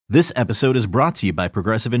This episode is brought to you by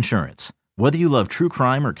Progressive Insurance. Whether you love true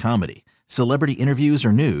crime or comedy, celebrity interviews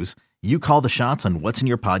or news, you call the shots on what's in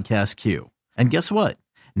your podcast queue. And guess what?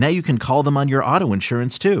 Now you can call them on your auto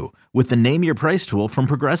insurance too with the Name Your Price tool from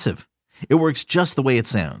Progressive. It works just the way it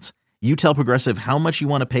sounds. You tell Progressive how much you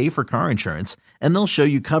want to pay for car insurance, and they'll show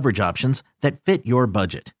you coverage options that fit your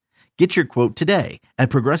budget. Get your quote today at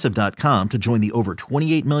Progressive.com to join the over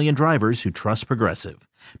 28 million drivers who trust Progressive.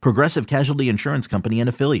 Progressive Casualty Insurance Company and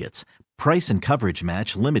Affiliates. Price and coverage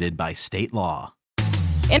match limited by state law.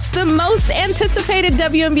 It's the most anticipated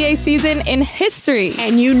WNBA season in history.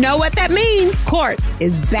 And you know what that means. Court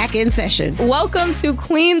is back in session. Welcome to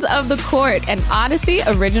Queens of the Court, an Odyssey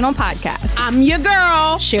original podcast. I'm your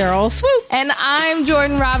girl, Cheryl Swoop. And I'm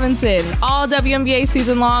Jordan Robinson. All WNBA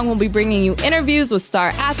season long, we'll be bringing you interviews with star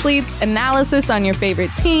athletes, analysis on your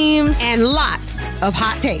favorite teams, and lots of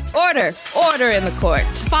hot takes. Order in the court.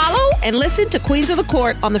 Follow and listen to Queens of the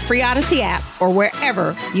Court on the free Odyssey app or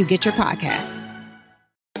wherever you get your podcasts.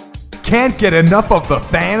 Can't get enough of the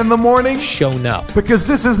fan in the morning? Shown up. Because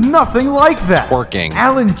this is nothing like that. Working.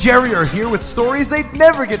 Al and Jerry are here with stories they'd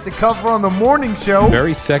never get to cover on the morning show.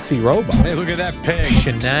 Very sexy robot. Hey, look at that pig.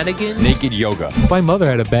 Shenanigans. Naked yoga. My mother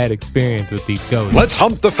had a bad experience with these ghosts. Let's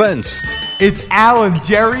hump the fence. It's Al and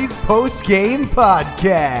Jerry's post-game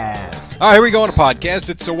podcast. All right, here we go on a podcast.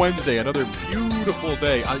 It's a Wednesday, another beautiful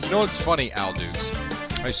day. You know what's funny, Al Dukes?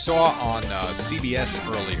 I saw on CBS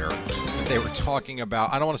earlier that they were talking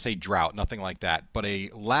about, I don't want to say drought, nothing like that, but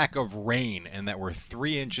a lack of rain and that we're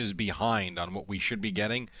 3 inches behind on what we should be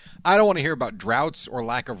getting. I don't want to hear about droughts or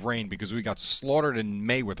lack of rain because we got slaughtered in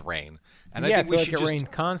May with rain. And yeah, I think we feel should like it just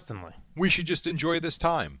rained constantly. We should just enjoy this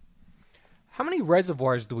time. How many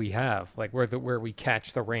reservoirs do we have, like where we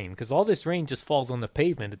catch the rain? Because all this rain just falls on the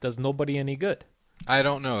pavement. It does nobody any good. I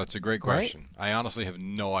don't know. That's a great question. Right? I honestly have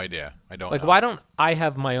no idea. I don't know. Like, why don't I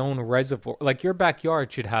have my own reservoir? Like, your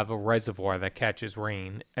backyard should have a reservoir that catches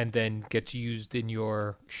rain and then gets used in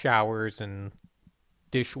your showers and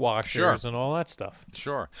dishwashers and all that stuff.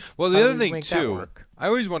 Sure. Well, the other thing, too, I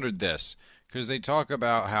always wondered this, because they talk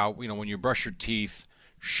about how, when you brush your teeth,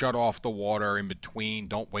 shut off the water in between,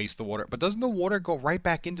 don't waste the water. But doesn't the water go right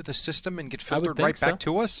back into the system and get filtered right back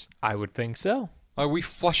to us? I would think so. Are we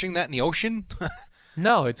flushing that in the ocean?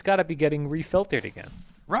 No, it's got to be getting refiltered again.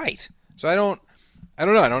 Right. So I don't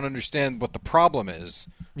know. I don't understand what the problem is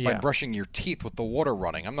by Yeah. brushing your teeth with the water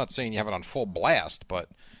running. I'm not saying you have it on full blast, but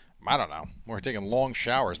I don't know. We're taking long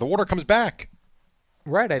showers. The water comes back.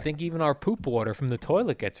 Right. I think even our poop water from the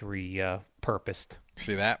toilet gets repurposed.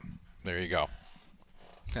 See that? There you go.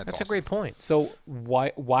 That's awesome. a great point. So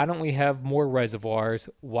why don't we have more reservoirs?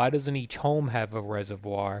 Why doesn't each home have a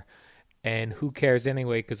reservoir? And who cares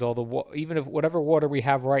anyway? Because all the even if whatever water we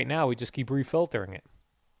have right now, we just keep refiltering it.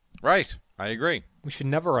 Right. I agree. We should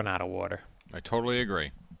never run out of water. I totally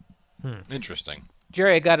agree. Interesting.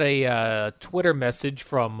 Jerry, I got a Twitter message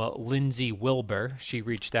from Lindsay Wilbur. She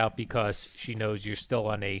reached out because she knows you're still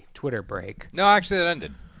on a Twitter break. No, actually, that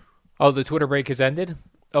ended. Oh, the Twitter break has ended?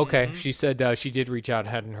 Okay. Mm-hmm. She said she did reach out,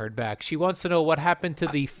 hadn't heard back. She wants to know what happened to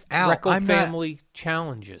the Recco family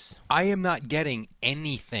challenges. I am not getting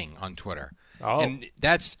anything on Twitter. Oh. And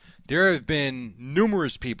there have been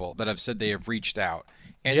numerous people that have said they have reached out.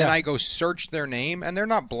 And Yeah. then I go search their name, and they're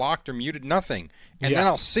not blocked or muted, nothing. And then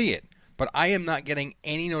I'll see it. But I am not getting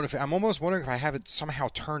any notification. I'm almost wondering if I have it somehow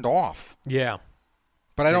turned off. Yeah.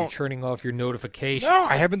 But I don't. Turning off your notifications. No,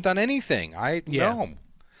 I haven't done anything. Yeah. No.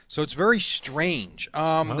 So it's very strange.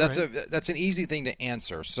 That's an easy thing to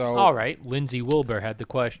answer. So all right, Lindsay Wilbur had the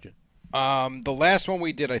question. The last one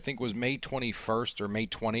we did, I think, was May 21st or May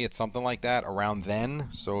 20th, something like that, around then.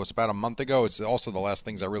 So it's about a month ago. It's also the last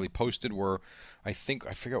things I really posted were, I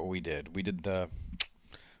forget what we did. We did it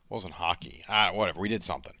wasn't hockey. Whatever. We did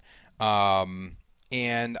something.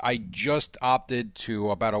 And I just opted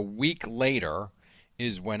to, about a week later,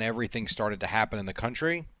 is when everything started to happen in the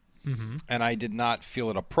country. Mm-hmm. And I did not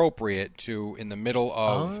feel it appropriate to, in the middle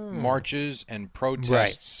of marches and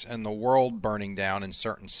protests and the world burning down in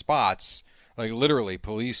certain spots, like literally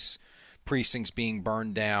police precincts being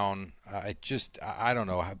burned down. I don't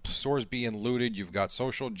know, stores being looted. You've got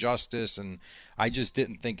social justice. And I just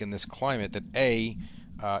didn't think in this climate that A,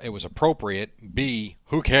 it was appropriate. B,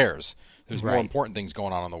 who cares? There's more important things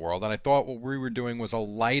going on in the world. And I thought what we were doing was a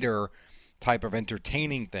lighter type of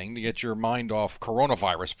entertaining thing to get your mind off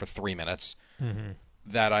coronavirus for 3 minutes,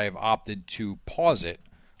 that I have opted to pause it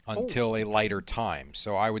until a lighter time.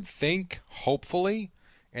 So I would think, hopefully,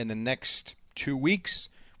 in the next 2 weeks,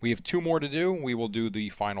 we have 2 more to do. We will do the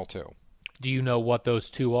final 2. Do you know what those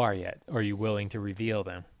 2 are yet? Are you willing to reveal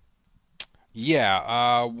them?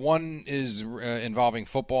 Yeah, one is involving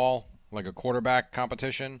football, like a quarterback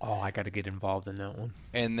competition. Oh, I got to get involved in that one.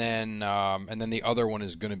 And then the other one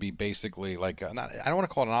is going to be basically like I don't want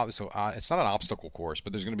to call it an obstacle. It's not an obstacle course,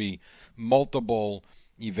 but there's going to be multiple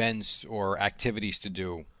events or activities to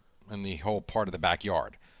do in the whole part of the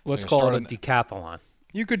backyard. Let's call it a decathlon.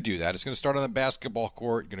 You could do that. It's going to start on the basketball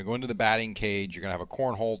court. You're going to go into the batting cage. You're going to have a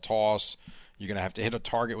cornhole toss. You're going to have to hit a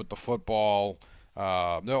target with the football. There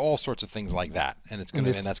are all sorts of things like that, and that's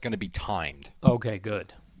going to be timed. Okay,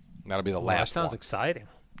 good. That'll be the last. That sounds one. Exciting.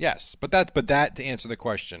 Yes, but that to answer the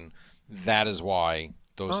question, that is why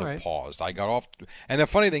those All have right. paused. I got off, and the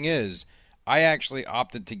funny thing is, I actually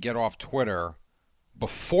opted to get off Twitter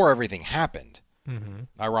before everything happened.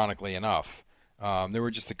 Mm-hmm. Ironically enough, there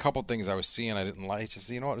were just a couple things I was seeing I didn't like. Just,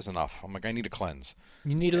 you know what, it was enough. I'm like, I need a cleanse.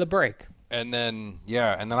 You needed a break. And then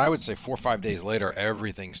I would say 4 or 5 days later,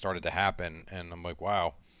 everything started to happen, and I'm like,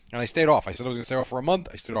 wow. And I stayed off. I said I was going to stay off for a month.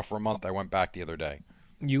 I stayed off for a month. I went back the other day.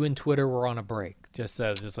 You and Twitter were on a break, just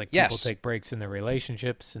like Yes. people take breaks in their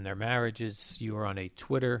relationships and their marriages. You were on a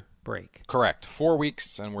Twitter break. Correct. 4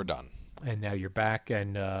 weeks, and we're done. And now you're back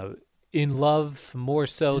and in love more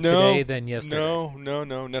so today than yesterday.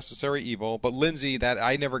 No. Necessary evil. But Lindsay, that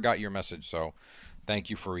I never got your message, so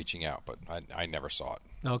thank you for reaching out, but I never saw it.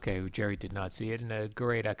 Okay, Jerry did not see it, and a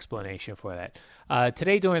great explanation for that.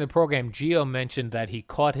 Today during the program, Gio mentioned that he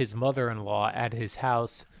caught his mother-in-law at his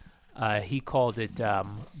house. He called it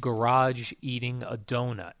garage eating a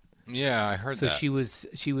donut. Yeah, I heard So that. she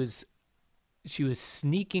was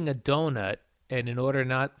sneaking a donut, and in order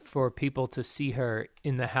not for people to see her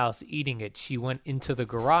in the house eating it, she went into the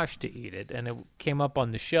garage to eat it, and it came up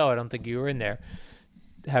on the show. I don't think you were in there.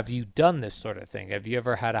 Have you done this sort of thing? Have you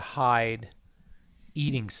ever had to hide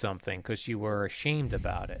eating something because you were ashamed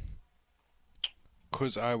about it?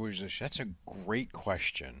 Because that's a great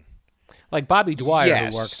question. Like Bobby Dwyer,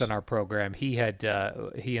 Yes. who works on our program, he and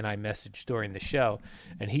I messaged during the show,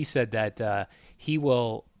 and he said that he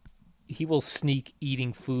will sneak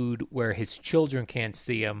eating food where his children can't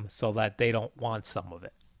see him, so that they don't want some of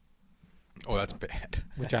it. Oh, that's bad.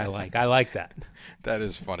 Which I like. I like that. That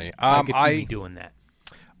is funny. I could see me doing that.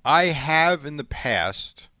 I have in the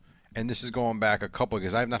past, and this is going back a couple,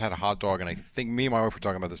 because I have not had a hot dog, and I think me and my wife were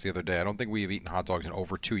talking about this the other day. I don't think we have eaten hot dogs in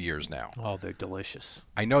over 2 years now. Oh, they're delicious.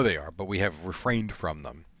 I know they are, but we have refrained from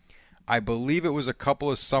them. I believe it was a couple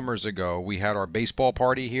of summers ago, we had our baseball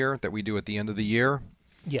party here that we do at the end of the year,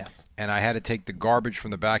 Yes. and I had to take the garbage from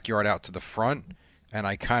the backyard out to the front, and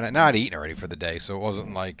I kind of not eaten already for the day, so it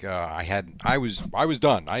wasn't like I was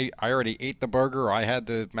done. I already ate the burger. I had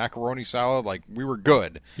the macaroni salad. Like, we were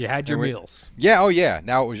good. You had your meals. Yeah, oh yeah.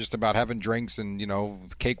 Now it was just about having drinks, and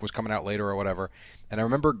cake was coming out later or whatever. And I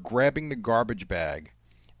remember grabbing the garbage bag,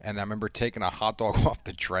 and I remember taking a hot dog off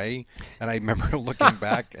the tray, and I remember looking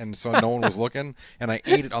back, and so no one was looking, and I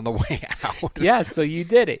ate it on the way out. Yeah, so you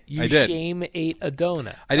did it. You I did. shame ate a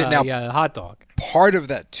donut. I did. Now, a hot dog. Part of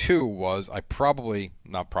that too was at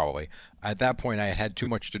that point I had too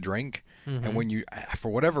much to drink, and when you, for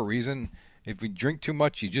whatever reason, if you drink too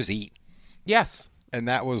much, you just eat. Yes. And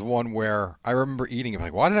that was one where I remember eating it.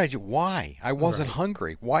 Like, why did I do? Why? I wasn't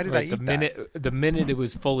hungry. Why did I eat The minute it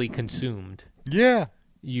was fully consumed, that? Yeah,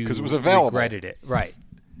 you 'cause it was available. regretted it. Right.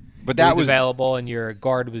 but It that was available, and your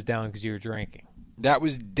guard was down because you were drinking. that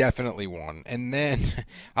was definitely one. And then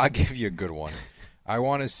I'll give you a good one. I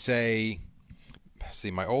want to say,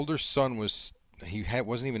 my older son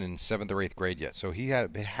wasn't even in 7th or 8th grade yet, so it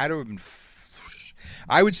had to have been.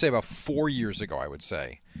 I would say about 4 years ago. I would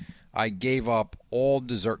say I gave up all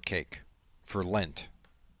dessert cake for Lent,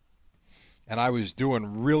 and I was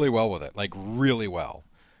doing really well with it, like really well.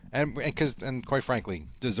 And quite frankly,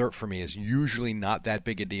 dessert for me is usually not that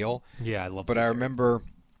big a deal. Yeah, I love But I dessert. remember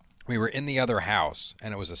we were in the other house,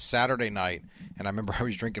 and it was a Saturday night, and I remember I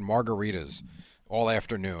was drinking margaritas all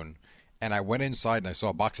afternoon, and I went inside and I saw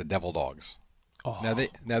a box of Devil Dogs. Oh.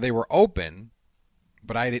 Now they were open,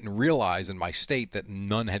 but I didn't realize in my state that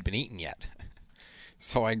none had been eaten yet.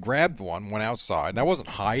 So I grabbed one, went outside, and I wasn't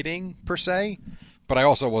hiding per se, but I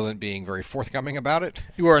also wasn't being very forthcoming about it.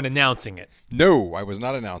 You weren't announcing it. No, I was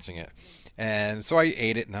not announcing it. And so I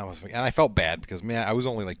ate it, and I felt bad because, man, I was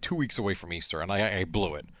only like 2 weeks away from Easter, and I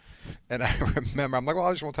blew it. And I remember, I'm like, well,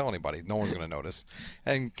 I just won't tell anybody. No one's going to notice.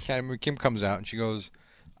 And Kim comes out, and she goes,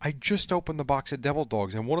 I just opened the box of Devil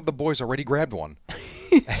Dogs, and one of the boys already grabbed one.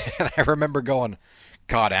 And I remember going,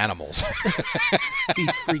 God, animals.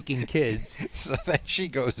 These freaking kids. So then she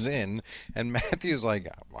goes in, and Matthew's like,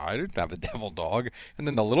 I didn't have a Devil Dog. And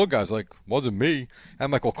then the little guy's like, wasn't me. And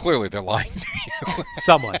I'm like, well, clearly they're lying to you.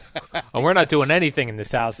 Someone. And we're not doing anything in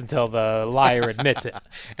this house until the liar admits it.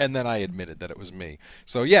 And then I admitted that it was me.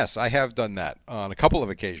 So yes, I have done that on a couple of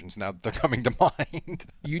occasions. Now that they're coming to mind.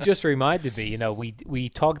 You just reminded me. We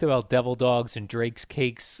talked about devil dogs and Drake's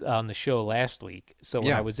cakes on the show last week. So when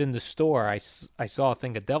Yeah. I was in the store, I saw a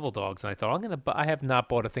thing of devil dogs, and I thought I have not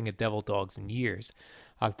bought a thing of devil dogs in years.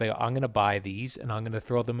 I think I'm gonna buy these and I'm gonna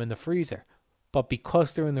throw them in the freezer. But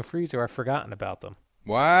because they're in the freezer, I've forgotten about them.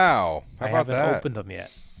 Wow. How I about haven't that? opened them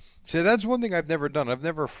yet. See, that's one thing I've never done. I've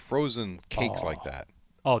never frozen cakes like that.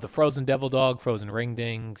 Oh, the frozen devil dog, frozen ring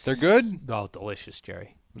dings. They're good? Oh, delicious,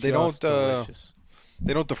 Jerry. They Just don't, delicious.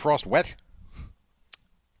 They don't defrost wet?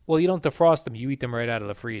 Well, you don't defrost them. You eat them right out of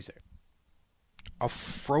the freezer. A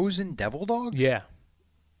frozen devil dog? Yeah.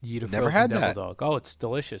 You eat a Never frozen had devil that. dog. Oh, it's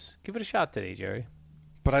delicious. Give it a shot today, Jerry.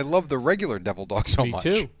 But I love the regular devil dog so Me much.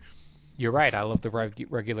 too. You're right. I love the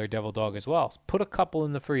regular devil dog as well. Put a couple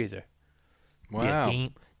in the freezer. Wow. Yeah,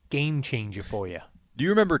 game changer for you. Do you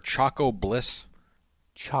remember Choco Bliss?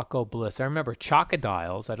 Choco Bliss. I remember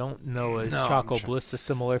Chocodiles. I don't know. Is No, Choco I'm Bliss a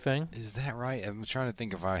similar thing? Is that right? I'm trying to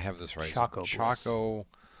think if I have this right. Choco Bliss. Choco.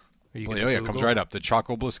 Are you Oh, gonna yeah, it comes Google? right up. The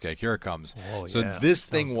Choco Bliss cake. Here it comes. Oh, so yeah. this Sounds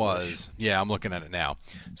thing was, delicious. yeah, I'm looking at it now.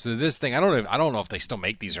 So this thing, I don't know if they still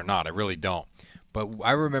make these or not. I really don't. But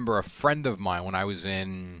I remember a friend of mine when I was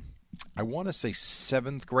in, I want to say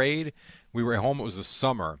 7th grade. We were at home. It was the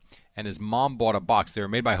summer, and his mom bought a box. They were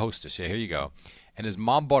made by Hostess. Yeah, here you go. And his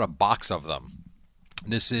mom bought a box of them.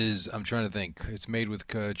 This is, I'm trying to think. It's made with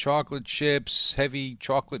chocolate chips, heavy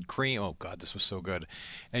chocolate cream. Oh, God, this was so good.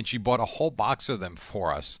 And she bought a whole box of them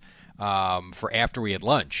for us for after we had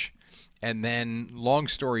lunch. And then, long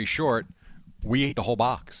story short, we ate the whole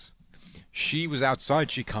box. She was outside.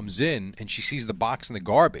 She comes in, and she sees the box in the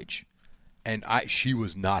garbage. And she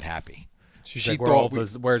was not happy. She's She like, thought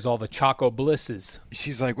where's all the Choco Blisses?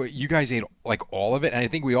 She's like, "Wait, you guys ate like all of it?" And I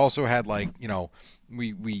think we also had like,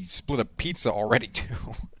 we split a pizza already too.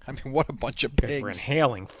 I mean, what a bunch of Because we're pigs.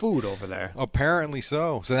 inhaling food over there. Apparently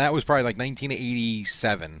so. So that was probably like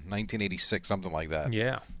 1987, 1986, something like that.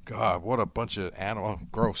 Yeah. God, what a bunch of animal.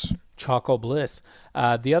 Gross. Choco Bliss.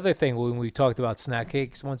 The other thing, when we talked about snack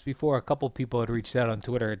cakes once before, a couple people had reached out on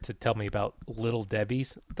Twitter to tell me about Little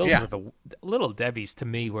Debbie's. Those Yeah. were the Little Debbie's to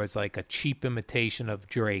me was like a cheap imitation of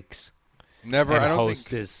Drake's Never. and I don't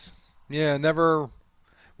Hostess. think. Yeah, never.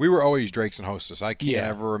 We were always Drake's and Hostess. I can't Yeah.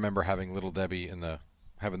 ever remember having Little Debbie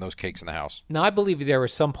having those cakes in the house. Now, I believe there were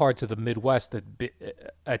some parts of the Midwest that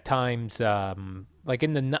at times, like I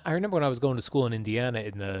remember when I was going to school in Indiana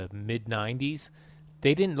in the mid '90s,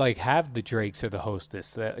 they didn't like have the Drakes or the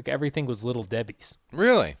Hostess. Like everything was Little Debbie's.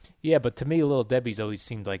 Really? Yeah, but to me, Little Debbie's always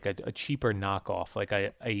seemed like a cheaper knockoff, like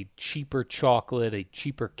a cheaper chocolate, a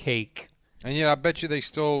cheaper cake. And I bet you they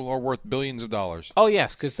still are worth billions of dollars. Oh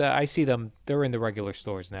yes, because I see them. They're in the regular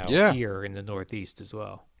stores now. Yeah. Here in the Northeast as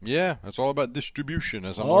well. Yeah, it's all about distribution.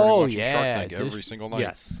 As I'm learning watching yeah, Shark Tank every single night.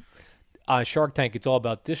 Yes, Shark Tank. It's all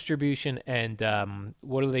about distribution and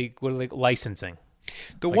what are they licensing?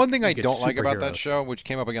 The Like, one thing I you get don't like about that superheroes. show, which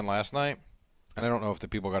came up again last night, and I don't know if the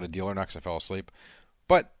people got a deal or not because I fell asleep,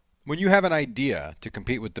 but when you have an idea to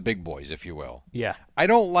compete with the big boys, if you will, Yeah, I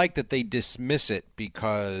don't like that they dismiss it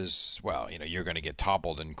because, well, you're going to get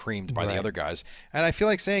toppled and creamed by the Right. other guys. And I feel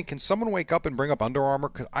like saying, can someone wake up and bring up Under Armour?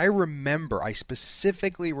 Because I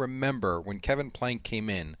specifically remember when Kevin Plank came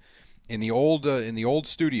in the old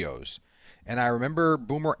studios, and I remember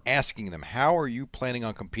Boomer asking them, how are you planning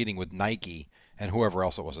on competing with Nike and whoever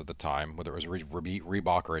else it was at the time, whether it was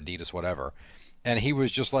Reebok or Adidas, whatever. And he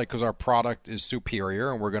was just like, because our product is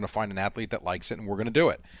superior and we're going to find an athlete that likes it and we're going to do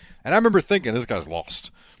it. And I remember thinking, this guy's lost.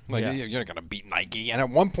 Like, Yeah. you're not going to beat Nike. And at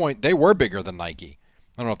one point, they were bigger than Nike.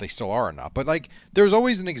 I don't know if they still are or not. But, like, there's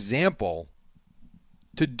always an example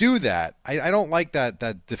to do that. I don't like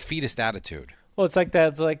that defeatist attitude. well, it's like that.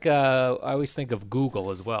 It's like I always think of Google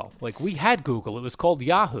as well. Like we had Google. It was called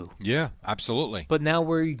Yahoo, Yeah, absolutely. but now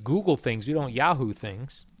we Google things. We don't Yahoo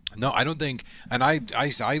things. No, I don't think, and I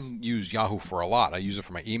use Yahoo for a lot. I use it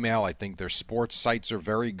for my email. I think their sports sites are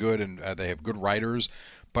very good and they have good writers.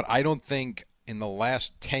 But I don't think in the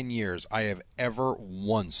last 10 years I have ever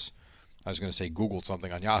once, I was going to say Googled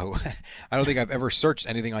something on Yahoo. I don't think I've ever searched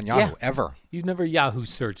anything on Yahoo, Yeah. ever. You've never Yahoo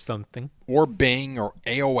searched something. Or Bing or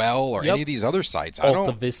AOL or Yep. any of these other sites.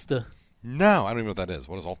 Alta Vista. No, I don't even know what that is.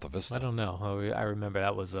 What is Alta Vista? I don't know. I remember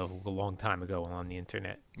that was a long time ago on the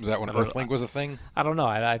internet. Was that when I don't- Earthlink was a thing? I don't know.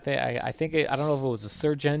 I think I don't know if it was a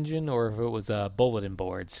search engine or if it was bulletin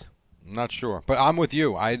boards. I'm not sure. But I'm with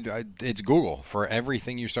you. It's Google for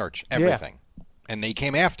everything you search. Everything. And they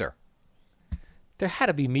came after. There had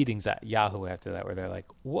to be meetings at Yahoo after that where they're like,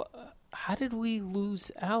 "What? How did we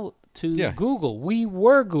lose out to Yeah. Google? We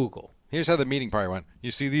were Google. Here's how the meeting probably went.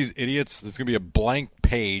 You see these idiots? There's going to be a blank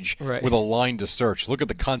page Right. with a line to search. Look at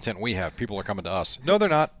the content we have. People are coming to us. No, they're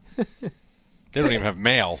not. They don't even have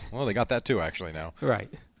mail. Well, they got that too, actually, now. Right.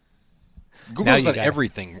 Google's you done got it.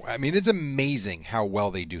 everything. I mean, it's amazing how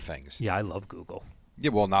well they do things. Yeah, I love Google. Yeah,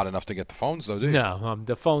 well, not enough to get the phones, though, do you? No,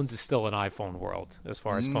 the phones is still an iPhone world as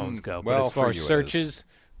far as phones go. But well, as far for as you it searches, is.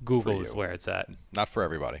 Google For is you. where it's at. Not for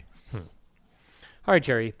everybody. All right,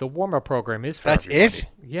 Jerry, the warm-up program is for That's everybody. it?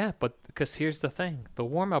 Yeah, but because here's the thing. The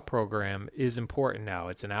warm-up program is important now.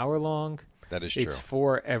 It's an hour long. That is true. It's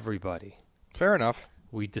for everybody. Fair enough.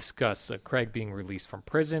 We discuss Craig being released from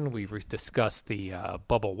prison. We discuss the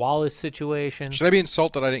Bubba Wallace situation. Should I be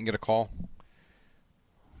insulted I didn't get a call?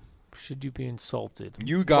 Should you be insulted?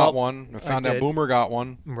 You got Well, one. I found out did. Boomer got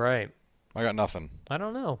one. Right. I got nothing. I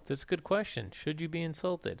don't know. That's a good question. Should you be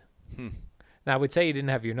insulted? Now, I would say he didn't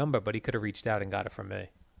have your number, but he could have reached out and got it from me.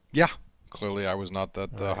 Yeah. Clearly, I was not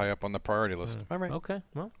that high up on the priority list. All right. Okay.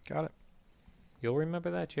 Well, Got it. you'll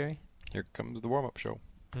remember that, Jerry. Here comes the warm-up show.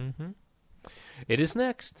 It is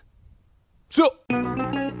next. So,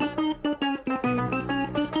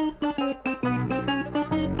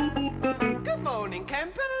 Good morning,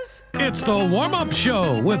 campers. It's the warm-up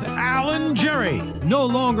show with Alan Jerry. No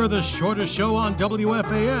longer the shortest show on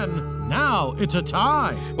WFAN. Now it's a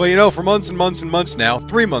tie. Well, you know, for months and months and months now,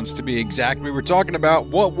 3 months to be exact, we were talking about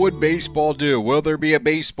what would baseball do? Will there be a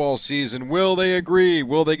baseball season? Will they agree?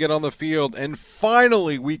 Will they get on the field? And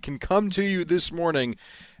finally, we can come to you this morning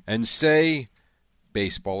and say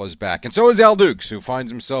baseball is back. And so is Al Dukes, who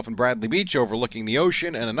finds himself in Bradley Beach overlooking the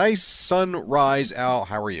ocean and a nice sunrise. Al,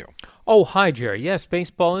 how are you? oh, hi, Jerry. Yes,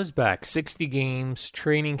 baseball is back. 60 games.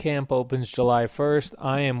 Training camp opens July 1st.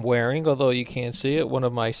 I am wearing, although you can't see it, one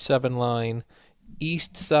of my 7-line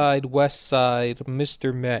East Side, West Side,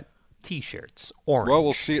 Mr. Met T-shirts. Orange. Well,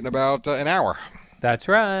 we'll see it in about an hour. That's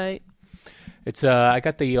right. It's I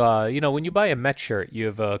got the when you buy a Met shirt, you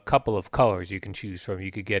have a couple of colors you can choose from.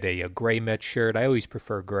 You could get a gray Met shirt. I always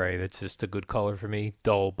prefer gray. That's just a good color for me.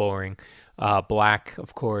 Dull, boring. Black,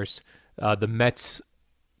 of course. The Mets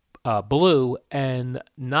blue, and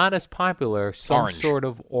not as popular, some Orange. sort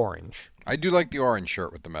of orange. I do like the orange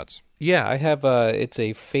shirt with the Mets. Yeah, I have it's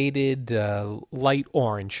a faded light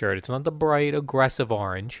orange shirt. It's not the bright aggressive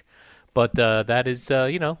orange, but that is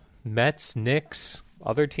Mets, Knicks,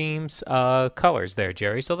 other teams colors there,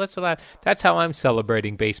 Jerry. So that's how I'm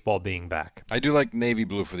celebrating baseball being back. I do like navy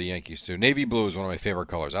blue for the Yankees, too. Navy blue is one of my favorite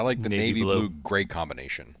colors. I like the Navy navy blue. blue gray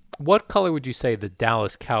combination. What color would you say the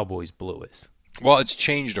Dallas Cowboys blue is? Well, it's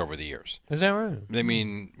changed over the years. Is that right? I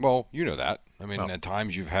mean, well, you know that. I mean, at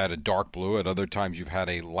times you've had a dark blue. At other times you've had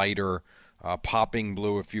a lighter popping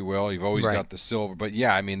blue, if you will. You've always Right. got the silver. But,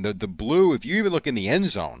 yeah, I mean, the blue, if you even look in the end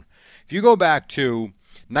zone, if you go back to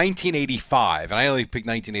 1985, and I only picked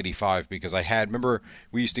 1985 because remember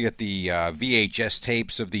we used to get the VHS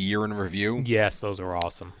tapes of the year in review? Yes, those are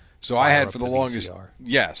awesome. So Fire I had up for the the longest, VCR.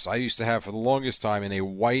 yes, I used to have for the longest time in a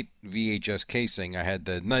white VHS casing. I had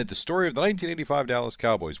the story of the 1985 Dallas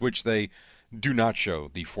Cowboys, which they do not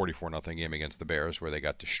show the 44-0 game against the Bears where they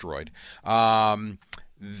got destroyed.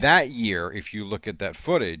 That year, if you look at that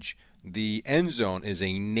footage, the end zone is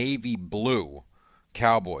a navy blue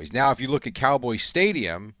Cowboys. Now, if you look at Cowboy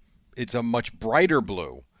Stadium, it's a much brighter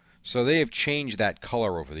blue. So they have changed that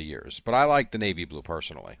color over the years. But I like the navy blue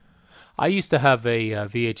personally. I used to have a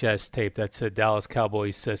VHS tape that said Dallas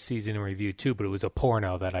Cowboys season in review too, but it was a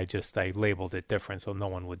porno that I labeled it different so no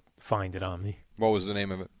one would find it on me. What was the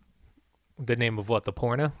name of it? The name of what, the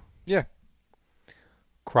porno? Yeah.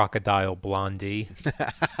 Crocodile Blondie.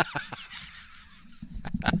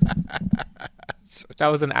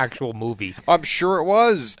 That was an actual movie. I'm sure it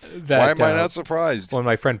was. That, Why am I not surprised? When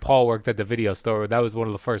my friend Paul worked at the video store, that was one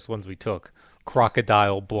of the first ones we took.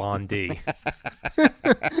 Crocodile Blondie.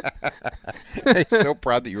 I'm so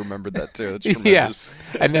proud that you remembered that too. That's Yeah. tremendous.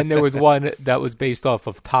 And then there was one that was based off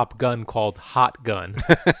of Top Gun called Hot Gun.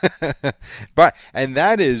 And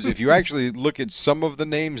that is, if you actually look at some of the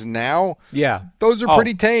names now, Yeah. those are Oh,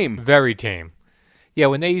 pretty tame. Very tame. Yeah,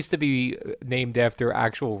 when they used to be named after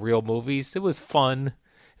actual real movies, it was fun.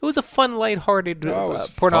 It was a fun, lighthearted Oh, it was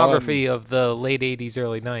pornography of the late 80s,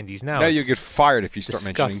 early 90s. Now Now you it's- get fired if you start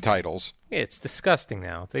mentioning disgusting. titles. Yeah, it's disgusting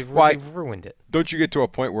now. They've ruined it. Don't you get to a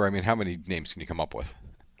point where, I mean, how many names can you come up with?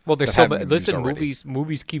 Well, there's that so haven't many. been used Listen, already.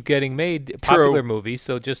 movies keep getting made, popular movies,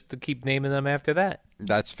 so just to keep naming them after that.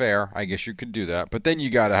 That's fair. I guess you could do that. But then you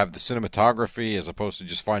got to have the cinematography as opposed to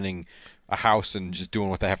just finding a house and just doing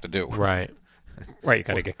what they have to do. Right. Right, you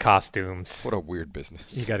got to get costumes. What a weird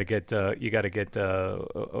business. You got to get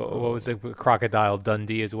what was it? Crocodile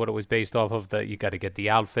Dundee is what it was based off of. You got to get the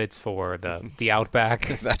outfits for the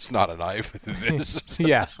Outback. That's not a knife. This.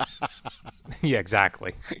 Yeah. Yeah,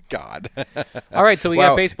 exactly. God. All right, so we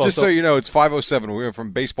got baseball. Just so you know, it's 5:07. We went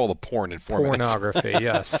from baseball to porn in 4 minutes. Pornography,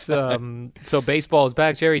 yes. So baseball is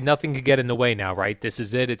back, Jerry. Nothing can get in the way now, right? This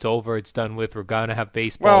is it. It's over. It's done with. We're going to have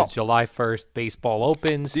baseball. July 1st, baseball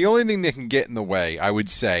opens. The only thing that can get in the way, I would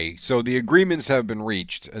say, so the agreements have been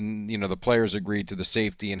reached, and, the players agreed to the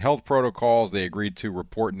safety and health protocols. They agreed to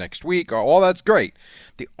report next week. All that's great.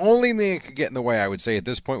 The only thing that could get in the way, I would say, at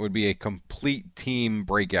this point would be a complete team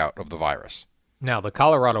breakout of the virus. Now, the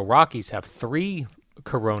Colorado Rockies have 3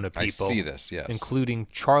 corona people. I see this, yes. Including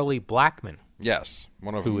Charlie Blackmon. Yes,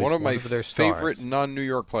 one of my their favorite stars. non-New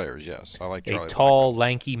York players, yes. I like Charlie A tall, Blackmon.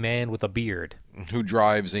 lanky man with a beard. Who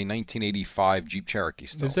drives a 1985 Jeep Cherokee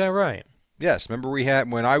still. Is that right? Yes, remember we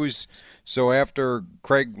had when I was after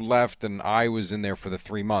Craig left and I was in there for the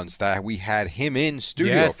 3 months that we had him in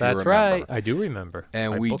studio. Yes, if you that's remember. right. I do remember.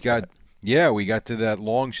 And we got to that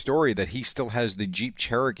long story that he still has the Jeep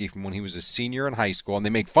Cherokee from when he was a senior in high school, and they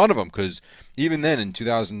make fun of him because even then in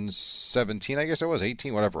 2017, I guess it was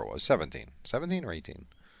 18, whatever it was, 17 or 18,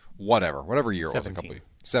 whatever year 17. it was,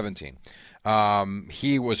 17.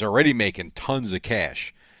 He was already making tons of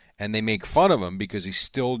cash. And they make fun of him because he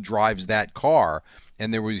still drives that car.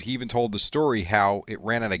 And he even told the story how it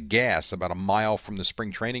ran out of gas about a mile from the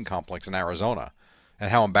spring training complex in Arizona,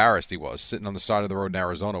 and how embarrassed he was sitting on the side of the road in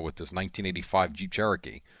Arizona with this 1985 Jeep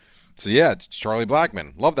Cherokee. So yeah, it's Charlie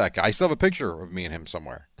Blackmon. Love that guy. I still have a picture of me and him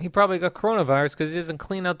somewhere. He probably got coronavirus because he doesn't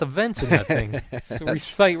clean out the vents in that thing. It's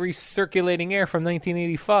recirculating air from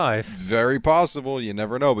 1985. Very possible. You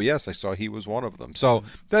never know. But yes, I saw he was one of them. So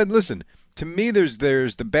then listen. To me, there's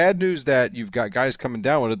the bad news that you've got guys coming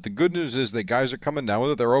down with it. The good news is that guys are coming down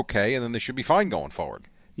with it. They're okay, and then they should be fine going forward.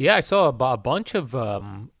 Yeah, I saw a bunch of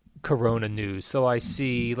corona news. So I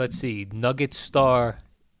see, let's see, Nugget star.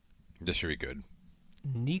 This should be good.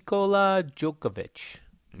 Nikola Jokic.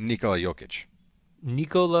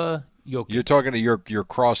 You're talking to you're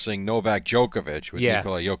crossing Novak Djokovic with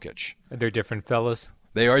Nikola Jokic. They're different fellas.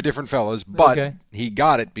 They are different fellas, but he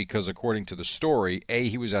got it because, according to the story,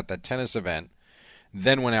 he was at that tennis event,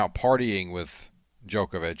 then went out partying with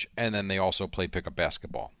Djokovic, and then they also played pickup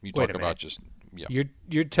basketball. You talk about just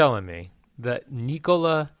You're telling me that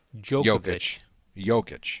Nikola Jokic,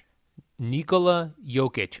 Nikola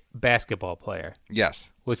Jokic, basketball player,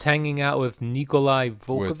 yes, was hanging out with Nikolai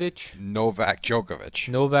Volkovic, with Novak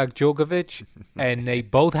Djokovic, and they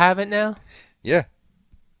both have it now. Yeah.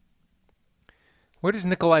 Where does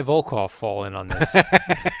Nikolai Volkov fall in on this?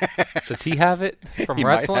 Does he have it from he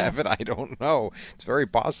wrestling? Might have it. I don't know. It's very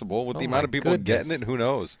possible. With the amount of people getting it, who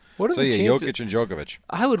knows? What are the chances? Jokic and Djokovic.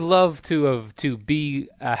 I would love to be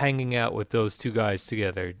hanging out with those two guys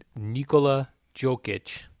together, Nikola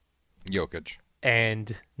Jokic,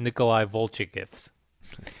 and Nikolai Volchikov.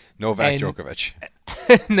 Novak Djokovic.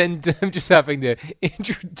 And then them just having to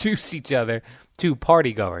introduce each other to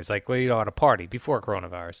party goers, like at a party before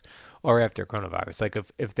coronavirus or after coronavirus. Like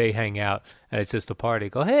if they hang out and it's just a party,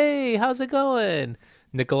 go, hey, how's it going?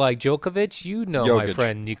 Nikolai Djokovic, my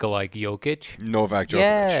friend Nikolai Jokic. Novak Djokovic.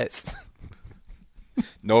 Yes.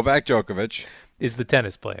 Novak Djokovic is the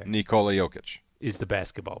tennis player. Nikola Jokic is the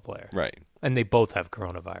basketball player. Right. And they both have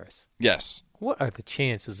coronavirus. Yes. What are the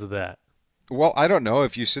chances of that? Well, I don't know.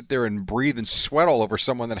 If you sit there and breathe and sweat all over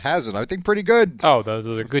someone that has it, I think pretty good. Oh, those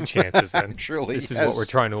are good chances then. Surely, this is what we're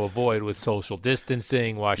trying to avoid with social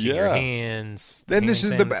distancing, washing your hands, then hand this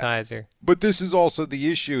is sanitizer. But this is also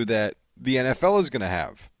the issue that the NFL is going to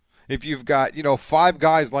have. If you've got, 5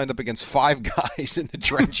 guys lined up against 5 guys in the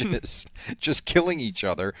trenches just killing each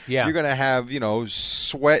other, you're going to have,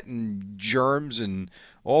 sweat and germs and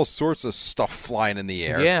all sorts of stuff flying in the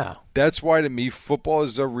air. Yeah. That's why, to me, football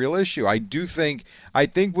is a real issue. I think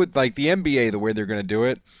with like the NBA, the way they're going to do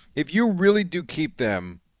it, if you really do keep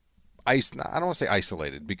them I don't want to say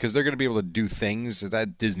isolated, because they're going to be able to do things.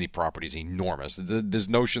 That Disney property is enormous. This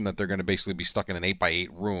notion that they're going to basically be stuck in an 8x8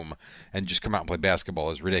 room and just come out and play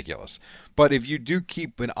basketball is ridiculous. But if you do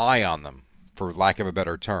keep an eye on them, for lack of a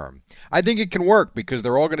better term, I think it can work, because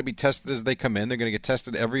they're all going to be tested as they come in. They're going to get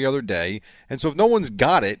tested every other day. And so if no one's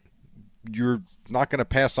got it, you're not going to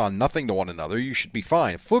pass on nothing to one another. You should be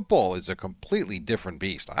fine. Football is a completely different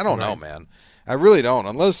beast. I don't know, man. I really don't.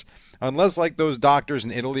 Unless like those doctors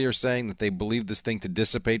in Italy are saying that they believe this thing to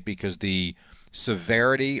dissipate because the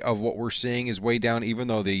severity of what we're seeing is way down, even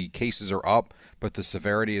though the cases are up, but the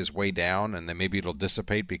severity is way down, and then maybe it'll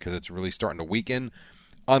dissipate because it's really starting to weaken.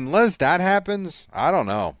 Unless that happens, I don't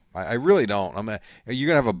know. I really don't. You're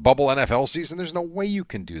gonna have a bubble NFL season. There's no way you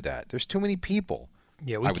can do that. There's too many people.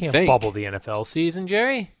 Yeah, we can't bubble the NFL season,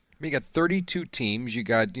 Jerry. You got 32 teams. You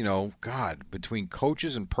got, God, between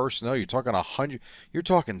coaches and personnel, you're talking 100. You're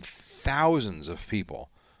talking thousands of people.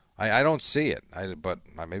 I don't see it. But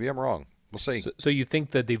maybe I'm wrong. We'll see. So you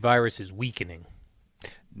think that the virus is weakening?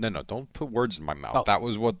 No, don't put words in my mouth. Oh. That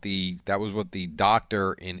was what the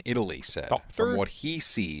doctor in Italy said. From what he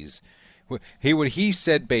sees, what he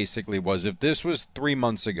said basically was, if this was 3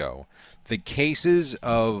 months ago, the cases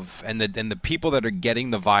of and the people that are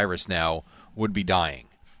getting the virus now would be dying,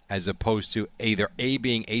 as opposed to either A,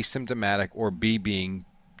 being asymptomatic, or B, being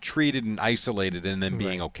treated and isolated and then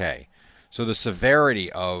being okay. So the severity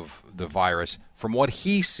of the virus, from what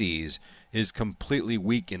he sees, is completely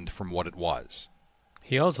weakened from what it was.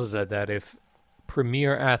 He also said that if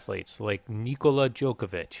premier athletes like Nikola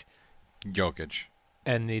Jokic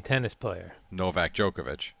and the tennis player Novak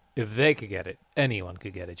Djokovic, if they could get it, anyone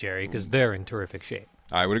could get it, Jerry, because they're in terrific shape.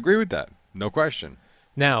 I would agree with that. No question.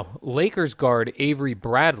 Now, Lakers guard Avery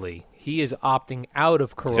Bradley, he is opting out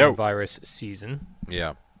of coronavirus season.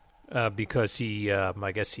 Yeah. Because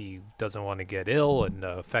I guess he doesn't want to get ill and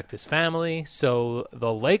affect his family. So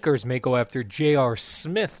the Lakers may go after J.R.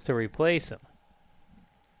 Smith to replace him.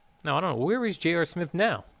 Now, I don't know. Where is J.R. Smith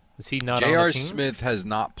now? Is he not on the team? J.R. Smith has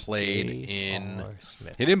not played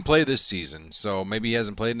He didn't play this season, so maybe he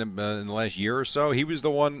hasn't played in the last year or so. He was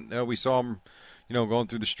the one, we saw him, going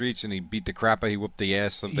through the streets, and he beat the crap out. He whooped the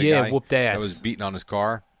ass of the guy. Whooped ass. That was beating on his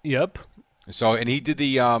car. Yep. So, and he did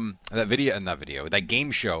the that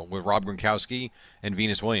game show with Rob Gronkowski and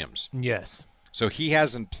Venus Williams. Yes. So he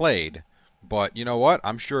hasn't played, but you know what?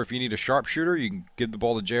 I'm sure if you need a sharpshooter, you can give the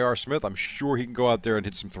ball to J.R. Smith. I'm sure he can go out there and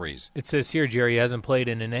hit some threes. It says here, Jerry hasn't played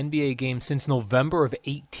in an NBA game since November of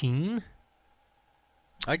 2018.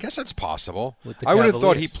 I guess that's possible. I would have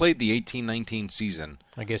thought he played the 18-19 season.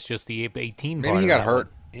 I guess just the 18 Maybe he got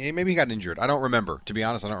hurt. Maybe he got injured. I don't remember. To be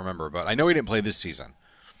honest, I don't remember. But I know he didn't play this season.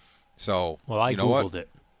 So, I Googled it.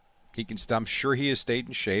 He can. I'm sure he has stayed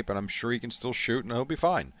in shape, and I'm sure he can still shoot, and he'll be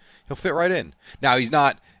fine. He'll fit right in. Now, he's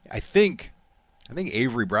not. I think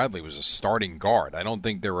Avery Bradley was a starting guard. I don't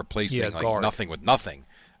think they're replacing nothing with nothing.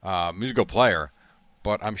 Musical player,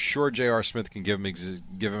 but I'm sure J.R. Smith can give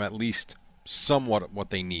him at least somewhat what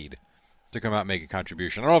they need to come out and make a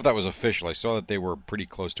contribution. I don't know if that was official. I saw that they were pretty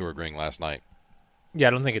close to agreeing last night. Yeah, I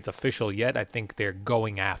don't think it's official yet. I think they're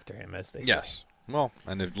going after him, as they say. Yes. Well,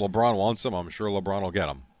 and if LeBron wants him, I'm sure LeBron will get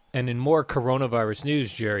him. And in more coronavirus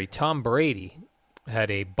news, Jerry, Tom Brady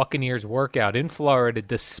had a Buccaneers workout in Florida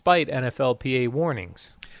despite NFLPA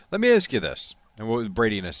warnings. Let me ask you this, and we'll with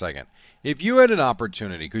Brady in a second. If you had an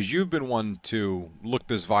opportunity, because you've been one to look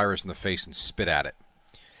this virus in the face and spit at it.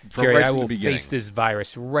 Jerry, I will face this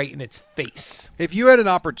virus right in its face. If you had an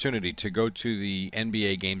opportunity to go to the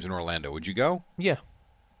NBA games in Orlando, would you go? Yeah.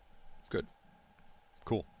 Good.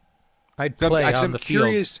 Cool. I'd play on the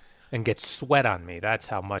field and get sweat on me. That's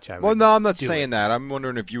how much I would. Well, no, I'm not saying that. I'm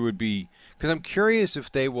wondering if you would be, because I'm curious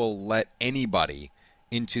if they will let anybody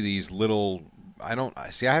into these little. I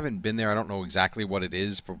haven't been there. I don't know exactly what it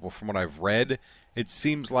is, but from what I've read, it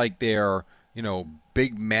seems like they're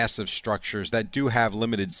big, massive structures that do have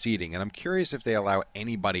limited seating, and I'm curious if they allow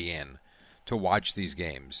anybody in to watch these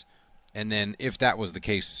games. And then, if that was the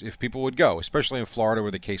case, if people would go, especially in Florida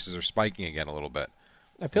where the cases are spiking again a little bit.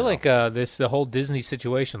 I feel like the whole Disney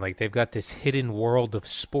situation, like they've got this hidden world of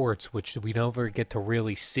sports which we never get to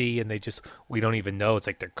really see, and we don't even know. It's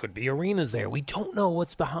like there could be arenas there. We don't know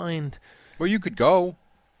what's behind. Well, you could go.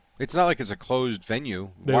 It's not like it's a closed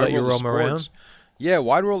venue. They let you roam around? Yeah,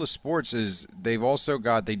 Wide World of Sports they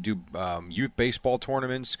do youth baseball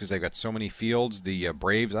tournaments because they've got so many fields. The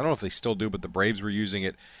Braves, I don't know if they still do, but the Braves were using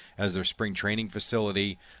it as their spring training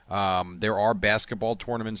facility. There are basketball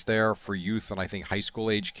tournaments there for youth and I think high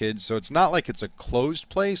school age kids. So it's not like it's a closed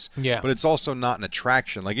place, but it's also not an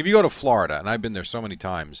attraction. Like if you go to Florida, and I've been there so many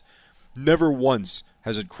times, never once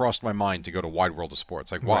has it crossed my mind to go to Wide World of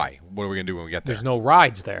Sports. Like, why? What are we going to do when we get there? There's no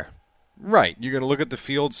rides there. Right. You're going to look at the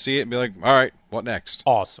field, see it, and be like, all right, what next?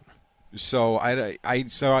 Awesome. So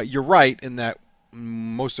so you're right in that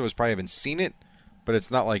most of us probably haven't seen it, but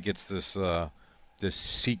it's not like it's this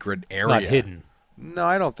secret area. It's not hidden. No,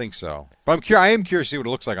 I don't think so. But I am curious to see what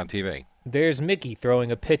it looks like on TV. There's Mickey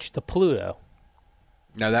throwing a pitch to Pluto.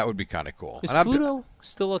 Now, that would be kind of cool. Is Pluto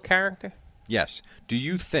still a character? Yes. Do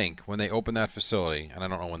you think when they opened that facility, and I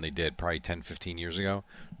don't know when they did, probably 10, 15 years ago,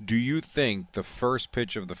 do you think the first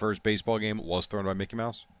pitch of the first baseball game was thrown by Mickey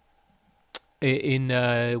Mouse? In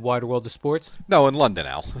Wide World of Sports? No, in London,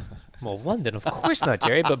 Al. Well, London, of course not,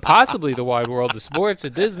 Jerry, but possibly the Wide World of Sports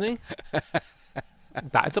at Disney.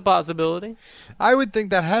 That's a possibility. I would think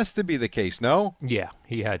that has to be the case, no? Yeah,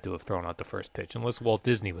 he had to have thrown out the first pitch. Unless Walt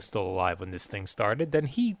Disney was still alive when this thing started, then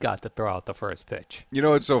he got to throw out the first pitch. You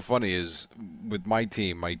know what's so funny is with my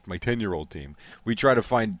team, my 10-year-old team, we try to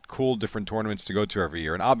find cool different tournaments to go to every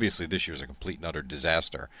year. And obviously this year's a complete and utter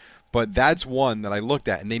disaster. But that's one that I looked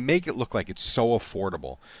at, and they make it look like it's so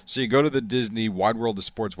affordable. So you go to the Disney Wide World of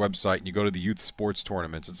Sports website, and you go to the youth sports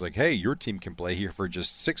tournaments. It's like, hey, your team can play here for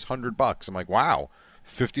just $600. I'm like, wow,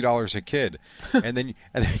 $50 a kid. and then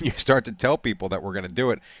you start to tell people that we're going to do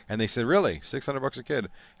it, and they said, really, $600 a kid?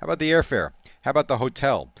 How about the airfare? How about the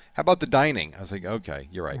hotel? How about the dining? I was like, okay,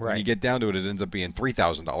 you're right. When you get down to it, it ends up being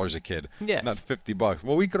 $3,000 a kid, not $50.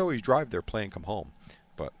 Well, we could always drive there, play, and come home.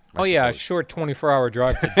 But yeah, a short 24-hour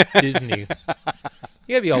drive to Disney. You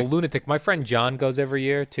gotta be a lunatic. My friend John goes every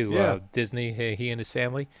year to Disney. He and his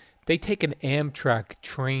family. They take an Amtrak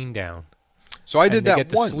train down. So I did that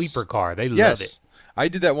once. They get the sleeper car. They love it. I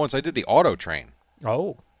did that once. I did the auto train.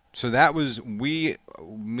 Oh. So that was me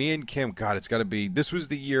and Kim. God, it's got to be. This was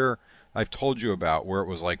the year I've told you about where it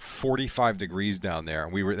was like 45 degrees down there,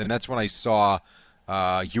 and that's when I saw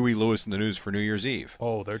Huey Lewis in the news for New Year's Eve.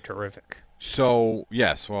 Oh, they're terrific. So,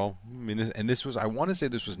 yes, well, I mean, and this was, I want to say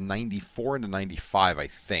this was 94 into 95, I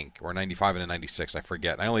think, or 95 into 96, I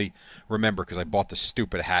forget. I only remember because I bought the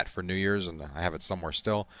stupid hat for New Year's, and I have it somewhere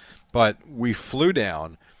still. But we flew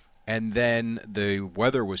down, and then the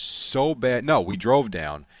weather was so bad. No, we drove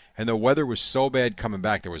down, and the weather was so bad coming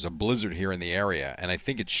back. There was a blizzard here in the area, and I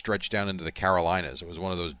think it stretched down into the Carolinas. It was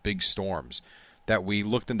one of those big storms that we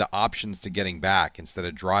looked into options to getting back instead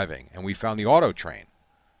of driving, and we found the auto train.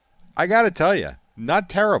 I got to tell you, not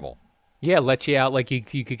terrible. Yeah, let you out. Like you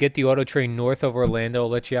could get the auto train north of Orlando,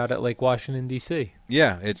 let you out at Lake Washington, D.C.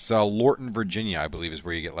 Yeah, it's Lorton, Virginia, I believe is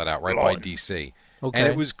where you get let out, right by D.C. Okay. And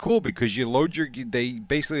it was cool because you load they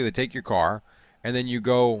take your car, and then you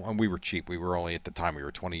go, and we were cheap. We were only, at the time, we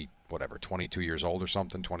were 22 years old or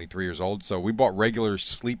something, 23 years old. So we bought regular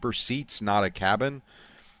sleeper seats, not a cabin.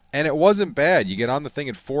 And it wasn't bad. You get on the thing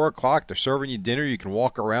at 4 o'clock. They're serving you dinner. You can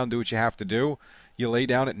walk around, do what you have to do. You lay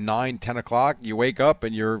down at 9, 10 o'clock. You wake up,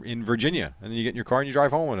 and you're in Virginia. And then you get in your car, and you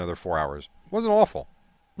drive home another 4 hours. It wasn't awful.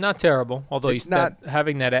 Not terrible. Although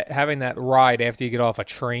having that ride after you get off a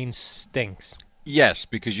train stinks. Yes,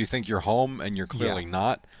 because you think you're home, and you're clearly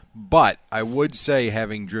not. But I would say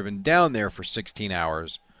having driven down there for 16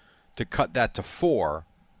 hours, to cut that to 4,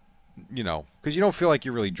 because you don't feel like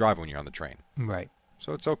you're really driving when you're on the train. Right.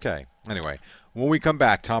 So it's okay. Anyway, when we come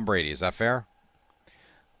back, Tom Brady, is that fair?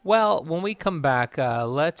 Well, when we come back,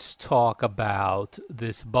 let's talk about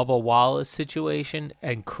this Bubba Wallace situation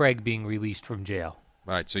and Craig being released from jail.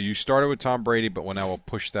 All right, so you started with Tom Brady, but now we'll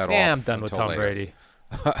push that off. Yeah, I'm done with Tom Brady.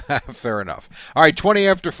 Fair enough. All right, 20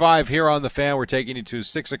 after 5 here on The Fan. We're taking you to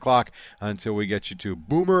 6 o'clock until we get you to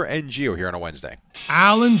Boomer and Gio here on a Wednesday.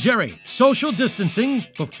 Al and Jerry, social distancing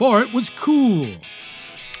before it was cool.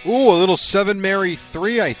 Ooh, a little 7 Mary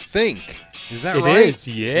 3, I think. Is that right? It is,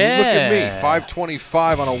 yeah. Look at me,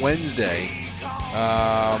 5:25 on a Wednesday.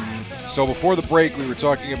 So before the break, we were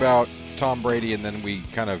talking about Tom Brady, and then we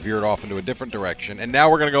kind of veered off into a different direction. And now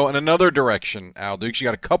we're going to go in another direction, Al Dukes. You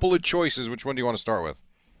got a couple of choices. Which one do you want to start with?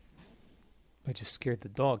 I just scared the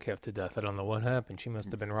dog half to death. I don't know what happened. She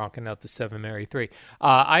must have been rocking out the 7 Mary 3.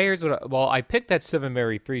 I picked that 7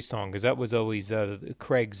 Mary 3 song because that was always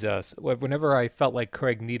Craig's. Whenever I felt like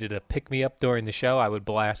Craig needed a pick-me-up during the show, I would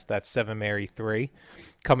blast that 7 Mary 3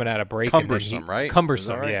 coming out of break. Cumbersome, right?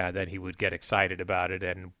 Cumbersome, right? Yeah. Then he would get excited about it.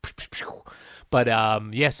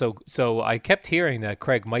 So I kept hearing that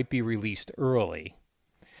Craig might be released early.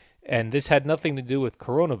 And this had nothing to do with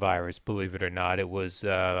coronavirus, believe it or not. It was,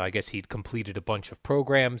 I guess he'd completed a bunch of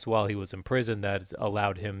programs while he was in prison that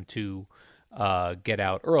allowed him to get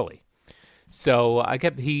out early. So I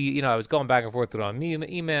was going back and forth with him on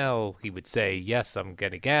email. He would say, yes, I'm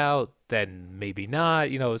getting out, then maybe not.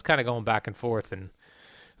 It was kind of going back and forth, and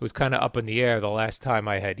it was kind of up in the air the last time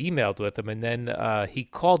I had emailed with him. And then he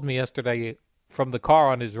called me yesterday from the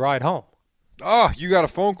car on his ride home. Oh, you got a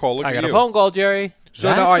phone call. I got a phone call, Jerry.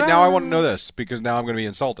 So now I want to know this because now I'm going to be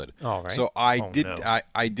insulted. All right. So I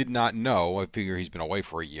did not know. I figure he's been away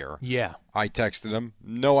for a year. Yeah. I texted him.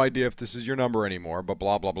 No idea if this is your number anymore, but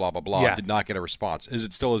blah, blah, blah, blah, blah. Yeah. Did not get a response. Is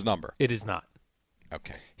it still his number? It is not.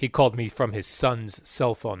 Okay. He called me from his son's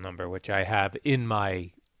cell phone number, which I have in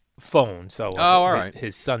my phone. So all right.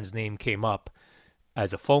 His son's name came up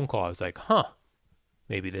as a phone call. I was like,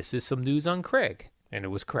 maybe this is some news on Craig. And it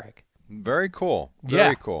was Craig. Very cool.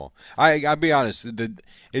 Very cool. I'll be honest.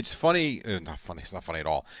 It's funny. Not funny. It's not funny at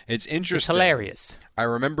all. It's interesting. It's hilarious. I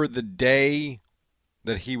remember the day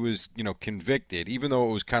that he was, convicted, even though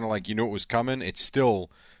it was kind of like, it was coming, it still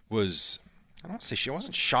was, I don't want to say it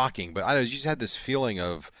wasn't shocking, but I don't know, you just had this feeling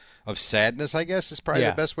of sadness, I guess is probably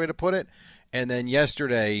the best way to put it. And then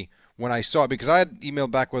yesterday when I saw it, because I had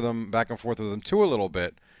emailed back and forth with him too a little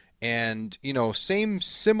bit, and,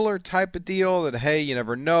 similar type of deal that, hey, you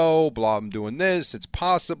never know, blah, I'm doing this, it's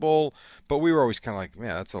possible. But we were always kind of like,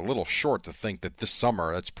 man, that's a little short to think that this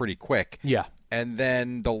summer, that's pretty quick. Yeah. And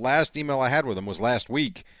then the last email I had with him was last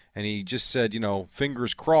week, and he just said,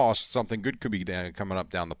 fingers crossed, something good could be coming up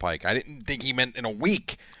down the pike. I didn't think he meant in a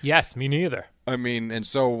week. Yes, me neither. I mean, and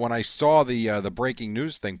so when I saw the breaking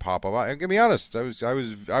news thing pop up, I'm gonna be honest, I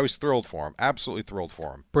was thrilled for him, absolutely thrilled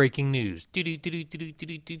for him. Breaking news.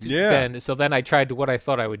 Yeah. So then I tried to, what I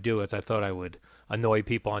thought I would do is I thought I would annoy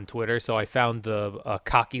people on Twitter. So I found the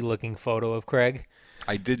cocky looking photo of Craig.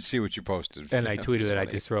 I did see what you posted, and I tweeted it. I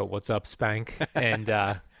just wrote, "What's up, Spank?" And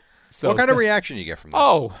so what kind of reaction you get from that?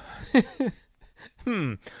 Oh.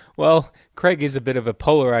 Well, Craig is a bit of a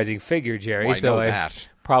polarizing figure, Jerry. Well, I know that.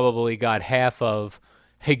 Probably got half of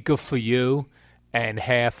 "Hey, good for you," and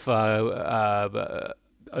half,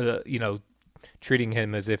 treating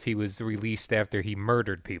him as if he was released after he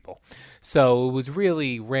murdered people. So it was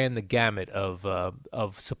really ran the gamut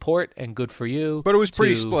of support and good for you. But it was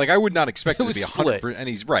pretty split. Like I would not expect it to be 100%. And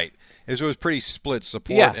he's right. It was pretty split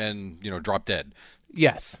support and drop dead.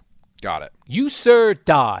 Yes. Got it. You, sir,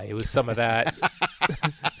 die. It was some of that.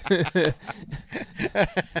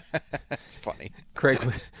 That's funny. Craig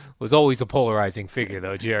was always a polarizing figure,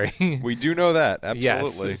 though, Jerry. We do know that.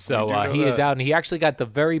 Absolutely. Yes. So he is out, and he actually got the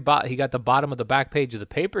he got the bottom of the back page of the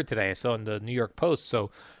paper today. I saw in the New York Post. So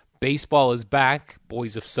baseball is back.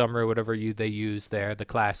 Boys of Summer, whatever they use there, the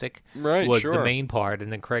classic, was the main part,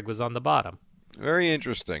 and then Craig was on the bottom. Very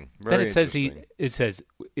interesting. Then it says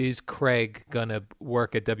is Craig gonna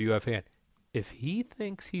work at WFAN? If he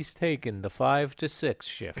thinks he's taking the 5 to 6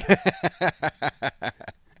 shift,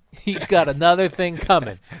 he's got another thing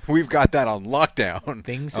coming. We've got that on lockdown.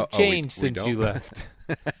 Things have changed since you left.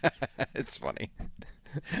 It's funny.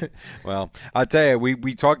 Well, I'll tell you,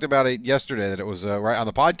 we talked about it yesterday that it was right on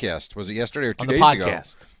the podcast. Was it yesterday or 2 days ago?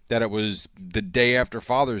 That it was the day after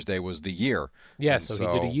Father's Day was the year. Yeah, so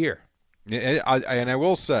he did a year. And I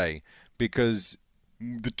will say, because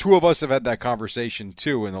the two of us have had that conversation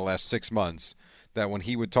too in the last 6 months, that when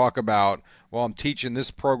he would talk about, well, I'm teaching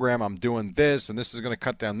this program, I'm doing this, and this is going to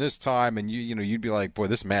cut down this time, and you'd be like, boy,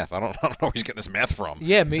 this math, I don't know where he's getting this math from.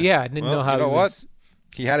 Yeah, I didn't know how. What?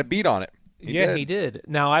 He had a beat on it. He did.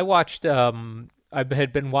 Now I watched. I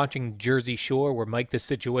had been watching Jersey Shore, where Mike the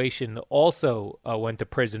Situation also went to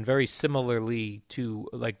prison, very similarly to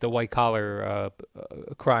like the white collar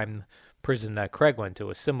crime prison that Craig went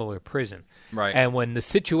to, a similar prison. Right. And when the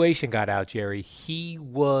Situation got out, Jerry, he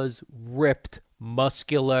was ripped,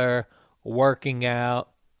 muscular, working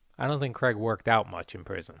out. I don't think Craig worked out much in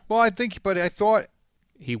prison. Well, I thought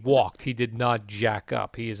he walked. He did not jack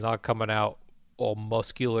up. He is not coming out all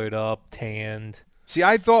musculared up, tanned. See,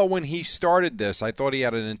 I thought when he started this, I thought he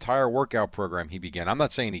had an entire workout program he began. I'm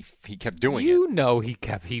not saying he kept doing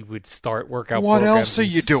it. He would start workout programs. What else are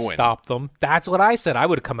you doing? Stop them. That's what I said. I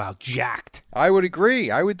would have come out jacked. I would agree.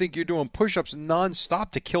 I would think you're doing push-ups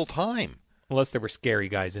nonstop to kill time. Unless there were scary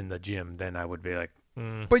guys in the gym, then I would be like,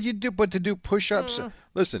 But to do push-ups,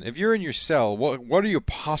 listen, if you're in your cell, what are you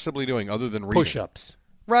possibly doing other than reading? Push-ups.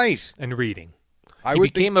 Right. And reading. He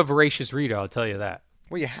became a voracious reader, I'll tell you that.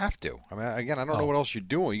 Well, you have to. I mean, again, I don't know what else you're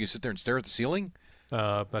doing. You can sit there and stare at the ceiling?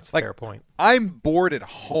 That's a fair point. I'm bored at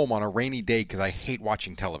home on a rainy day because I hate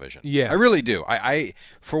watching television. Yeah. I really do. I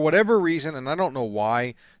for whatever reason, and I don't know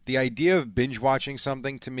why, the idea of binge watching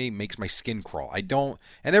something to me makes my skin crawl. I don't,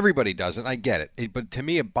 and everybody does it, and I get it. But to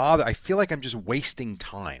me, it bothers. I feel like I'm just wasting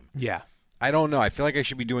time. Yeah. I don't know. I feel like I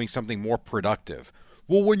should be doing something more productive.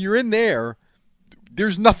 Well, when you're in there,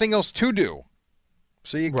 there's nothing else to do.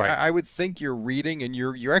 So I would think you're reading and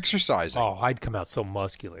you're exercising. Oh, I'd come out so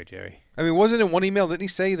muscular, Jerry. I mean, wasn't in one email, didn't he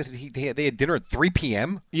say that they had dinner at 3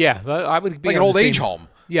 p.m.? Yeah, I would be like an old age home.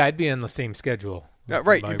 Yeah, I'd be on the same schedule. Yeah,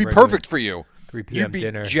 right, it'd be perfect for you. 3 p.m.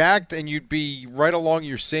 dinner. You'd be jacked and you'd be right along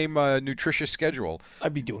your same nutritious schedule.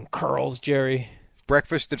 I'd be doing curls, Jerry.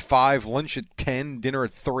 Breakfast at 5, lunch at 10, dinner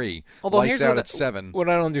at 3, lights out at 7. What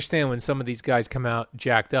I don't understand when some of these guys come out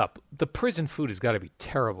jacked up, the prison food has got to be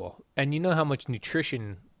terrible. And you know how much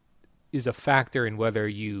nutrition is a factor in whether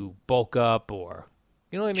you bulk up or,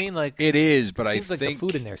 you know what I mean? Like it is, but it I seems think like the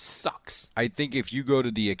food in there sucks. I think if you go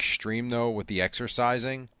to the extreme though with the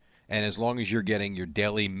exercising, and as long as you're getting your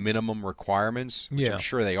daily minimum requirements, which I'm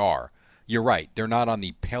sure they are, you're right. They're not on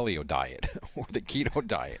the paleo diet or the keto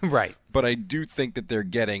diet, right? But I do think that they're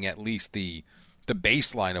getting at least the the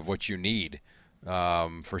baseline of what you need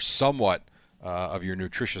for somewhat of your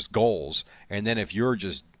nutritious goals. And then if you're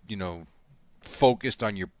just, focused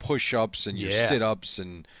on your push-ups and your sit-ups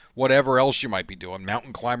and whatever else you might be doing,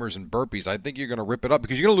 mountain climbers and burpees, I think you're going to rip it up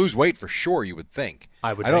because you're going to lose weight for sure, you would think.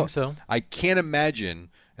 I would think so. I can't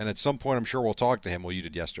imagine, and at some point I'm sure we'll talk to him, well, you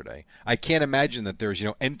did yesterday. I can't imagine that there's,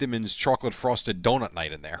 Entenmann's chocolate frosted donut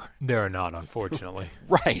night in there. There are not, unfortunately.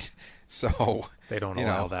 Right. So they don't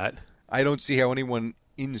allow that. I don't see how anyone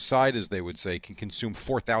inside, as they would say, can consume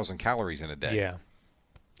 4,000 calories in a day. Yeah.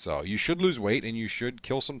 So you should lose weight and you should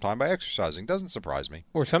kill some time by exercising. Doesn't surprise me.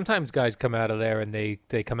 Or sometimes guys come out of there and they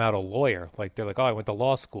come out a lawyer. Like they're like, oh, I went to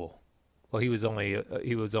law school. Well, he was only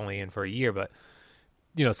in for a year, but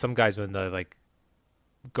some guys when they like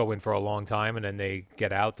go in for a long time and then they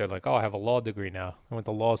get out, they're like, oh, I have a law degree now. I went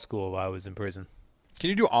to law school while I was in prison. Can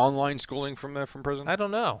you do online schooling from prison? I don't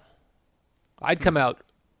know. I'd come out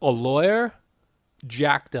a lawyer,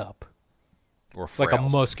 jacked up, or frail. like a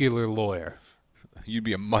muscular lawyer. You'd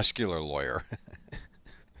be a muscular lawyer.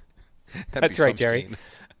 That's right, Jerry. Scene.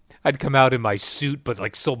 I'd come out in my suit, but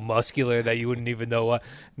like so muscular that you wouldn't even know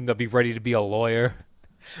I'd be ready to be a lawyer.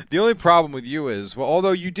 The only problem with you is, well,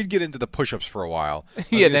 although you did get into the push-ups for a while.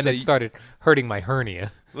 Yeah, then it started hurting my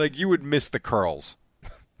hernia. Like you would miss the curls.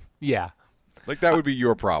 Yeah. Like that would be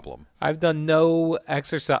your problem. I've done no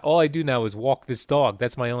exercise. All I do now is walk this dog.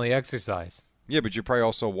 That's my only exercise. Yeah, but you're probably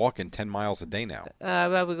also walking 10 miles a day now.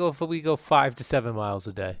 We go 5 to 7 miles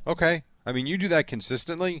a day. Okay. I mean, you do that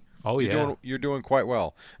consistently. Oh, You're doing quite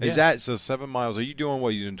well. Is that, so 7 miles, are you doing what,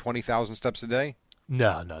 you doing 20,000 steps a day?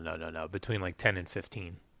 No. Between like 10 and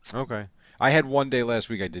 15. Okay. I had one day last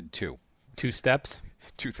week I did 2. 2 steps?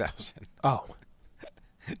 2,000. Oh.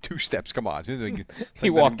 2 steps, come on. It's You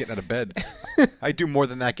like walk. I'm getting out of bed. I do more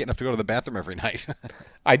than that getting up to go to the bathroom every night.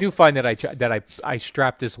 I do find that I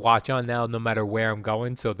strap this watch on now no matter where I'm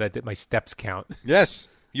going so that my steps count. Yes.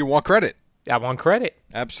 You want credit. I want credit.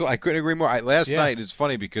 Absolutely. I couldn't agree more. Last night is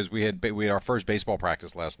funny because we had our first baseball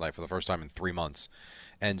practice last night for the first time in 3 months.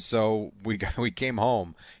 And so we came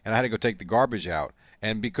home and I had to go take the garbage out.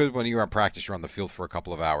 And because when you're on practice, you're on the field for a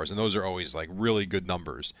couple of hours, and those are always like really good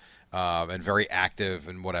numbers and very active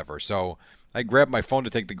and whatever. So I grabbed my phone to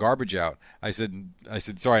take the garbage out. I said,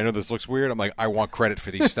 sorry, I know this looks weird. I'm like, I want credit for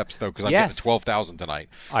these steps though, because I'm getting 12,000 tonight.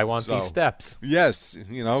 I want these steps. Yes,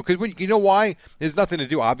 because you know why? It has nothing to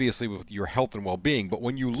do, obviously, with your health and well-being. But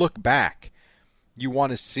when you look back, you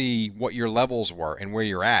want to see what your levels were and where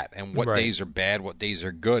you're at, and what days are bad, what days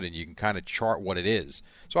are good, and you can kind of chart what it is.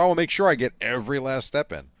 So I will make sure I get every last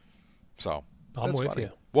step in. So I'm with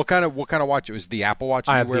you. What kind of watch? Is the Apple Watch?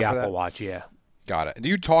 I have wear the for Apple that? Watch. Yeah. Got it. Do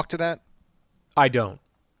you talk to that? I don't.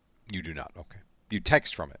 You do not. Okay. You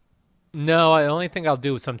text from it. No. The only thing I'll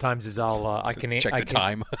do sometimes is I can check the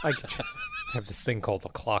time. I have this thing called a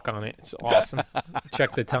clock on it. It's awesome.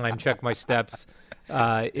 Check the time. Check my steps.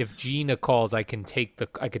 If Gina calls, I could take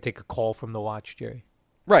a call from the watch, Jerry.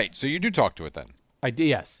 Right. So you do talk to it then. I do.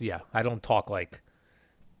 Yes. Yeah. I don't talk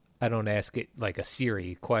I don't ask it like a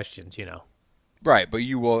Siri questions. Right. But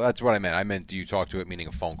you will. That's what I meant. I meant, do you talk to it meaning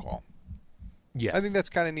a phone call? Yes. I think that's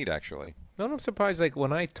kind of neat, actually. No, I'm surprised. Like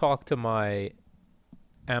when I talk to my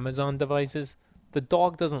Amazon devices, the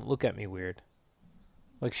dog doesn't look at me weird.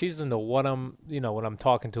 Like she doesn't know what I'm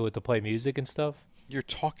talking to it to play music and stuff. You're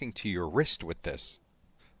talking to your wrist with this.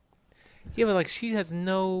 Yeah, but like she doesn't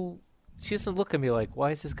look at me like,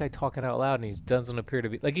 why is this guy talking out loud? And he doesn't appear to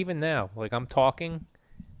be like, even now, like I'm talking,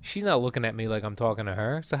 she's not looking at me like I'm talking to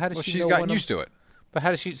her. So how does she know? She's gotten used to it. But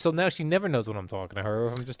how does she? So now she never knows when I'm talking to her, or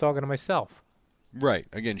if I'm just talking to myself. Right.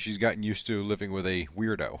 Again, she's gotten used to living with a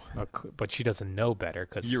weirdo. But she doesn't know better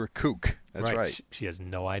because you're a kook. That's right. She has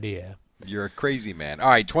no idea. You're a crazy man. All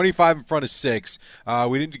right, 25 in front of 6.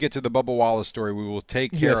 We need to get to the Bubba Wallace story. We will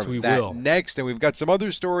take care of that next. And we've got some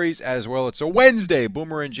other stories as well. It's a Wednesday.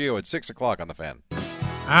 Boomer and Gio at 6 o'clock on The Fan.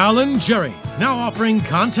 Alan Jerry, now offering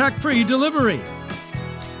contact-free delivery.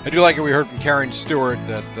 I do like it. We heard from Karen Stewart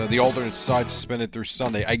that the alternate side suspended through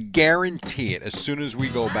Sunday. I guarantee it, as soon as we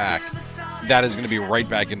go back, that is going to be right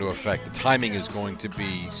back into effect. The timing is going to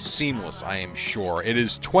be seamless, I am sure. It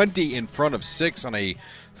is 20 in front of 6 on a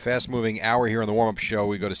fast-moving hour here on the warm-up show.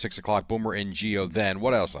 We go to 6 o'clock, Boomer and Gio then.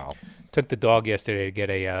 What else, Al? Took the dog yesterday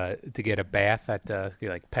to get a bath at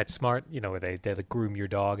like PetSmart, where they like groom your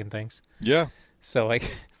dog and things. Yeah. So like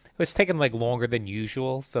it was taking like longer than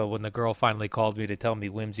usual. So when the girl finally called me to tell me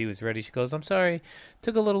Whimsy was ready, she goes, "I'm sorry, it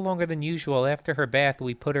took a little longer than usual. After her bath,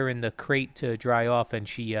 we put her in the crate to dry off, and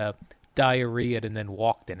she diarrheaed and then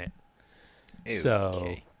walked in it." Ew, so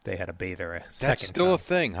okay. They had to bathe her a second That's still time. a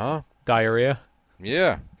thing, huh? Diarrhea?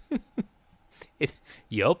 Yeah.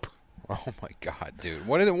 Yup. Oh my God, dude!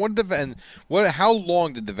 What did the vet? How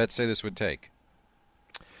long did the vet say this would take?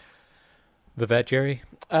 The vet, Jerry?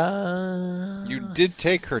 You did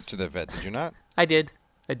take her to the vet, did you not? I did.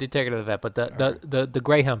 I did take her to the vet, but the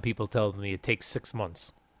Greyhound people told me it takes 6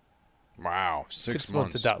 months. Wow, 6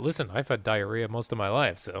 months. Listen, I've had diarrhea most of my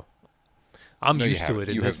life, so I'm No, you used to haven't.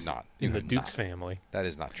 it. You have not. You in the have Dukes not. family. That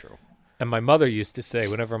is not true. And my mother used to say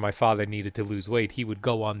whenever my father needed to lose weight, he would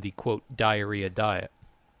go on the, quote, diarrhea diet.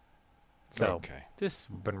 So Okay. this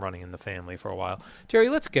has been running in the family for a while. Jerry,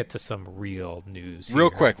 let's get to some real news Real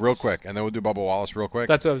here. quick, and then we'll do Bubba Wallace real quick.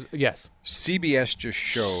 That's what yes. CBS just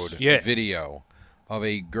showed Yeah. video of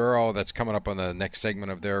a girl that's coming up on the next segment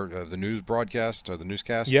of the news broadcast or the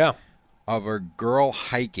newscast. Yeah. Of a girl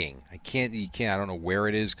hiking. I don't know where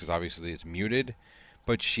it is because obviously it's muted,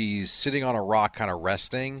 but she's sitting on a rock kind of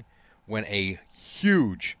resting when a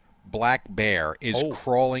huge black bear is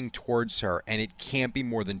crawling towards her, and it can't be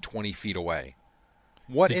more than 20 feet away.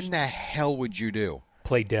 What in the hell would you do?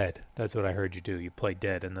 Play dead. That's what I heard you do. You play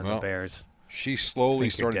dead, and then the bears. She slowly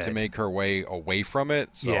think you're started to dead. make her way away from it,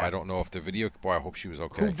 so Yeah. I don't know if the video... Boy, I hope she was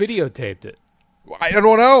okay. Who videotaped it? I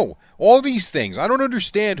don't know. All these things. I don't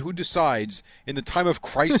understand who decides in the time of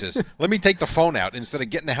crisis, let me take the phone out instead of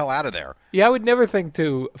getting the hell out of there. Yeah, I would never think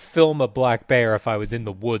to film a black bear if I was in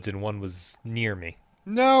the woods and one was near me.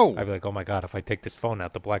 No. I'd be like, oh my God, if I take this phone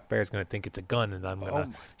out, the black bear's going to think it's a gun and I'm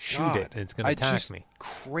going to shoot it and it's going to attack me.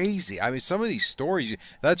 Crazy. I mean, some of these stories,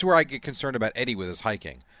 that's where I get concerned about Eddie with his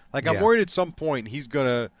hiking. Like, I'm Yeah. worried at some point he's going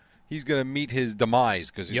to meet his demise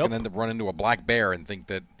because he's going to end up running into a black bear and think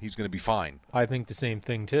that he's going to be fine. I think the same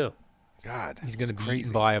thing, too. God. He's going to be crazy.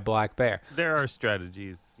 eaten by a black bear. There are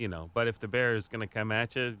strategies, but if the bear is going to come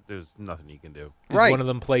at you, there's nothing you can do. Does one of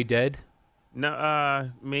them play dead?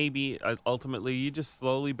 No, maybe ultimately you just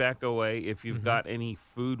slowly back away. If you've Mm-hmm. got any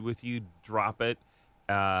food with you, drop it,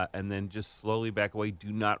 and then just slowly back away.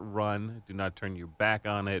 Do not run. Do not turn your back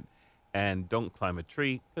on it, and don't climb a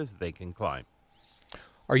tree because they can climb.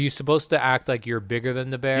 Are you supposed to act like you're bigger than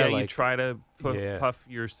the bear? Yeah, like, you try to puff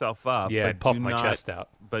yourself up. Yeah, but I'd puff do my not- chest out.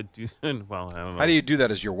 But do well. I don't know. How do you do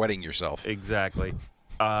that as you're wetting yourself? Exactly.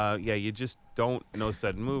 Yeah, you just don't, no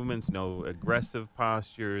sudden movements, no aggressive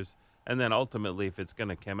postures. And then ultimately, if it's going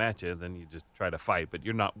to come at you, then you just try to fight. But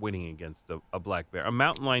you're not winning against a black bear. A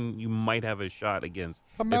mountain lion, you might have a shot against.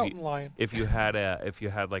 A mountain lion. If you had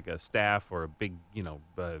like a staff or a big,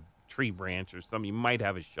 tree branch or something, you might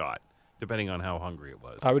have a shot, depending on how hungry it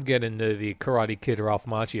was. I would get into the Karate Kid Ralph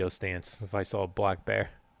Macchio stance if I saw a black bear.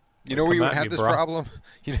 You know where you Come would at have me, this bro. problem?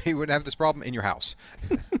 You wouldn't have this problem in your house.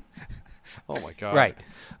 Oh, my God. Right.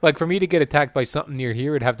 Like, for me to get attacked by something near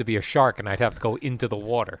here, it'd have to be a shark, and I'd have to go into the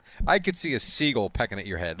water. I could see a seagull pecking at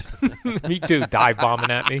your head. Me too, dive bombing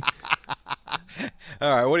at me.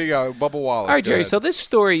 All right, what do you got? Bubba Wallace. All right, go Jerry, ahead. so this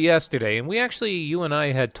story yesterday, and you and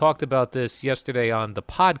I had talked about this yesterday on the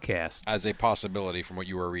podcast. As a possibility from what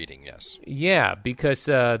you were reading, yes. Yeah, because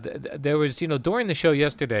there was, during the show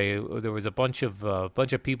yesterday, there was a bunch of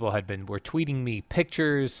people were tweeting me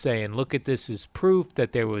pictures saying, "Look at this as proof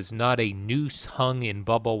that there was not a noose hung in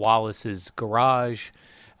Bubba Wallace's garage.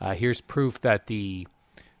 Here's proof that the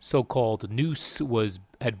so-called noose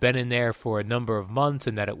had been in there for a number of months,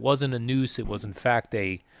 and that it wasn't a noose; it was in fact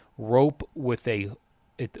a rope with a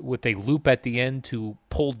loop at the end to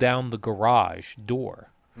pull down the garage door."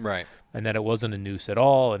 Right. And that it wasn't a noose at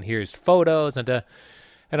all. And here's photos. And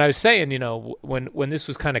I was saying, when this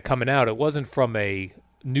was kind of coming out, it wasn't from a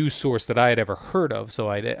news source that I had ever heard of, so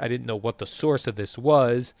I didn't know what the source of this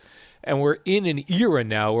was. And we're in an era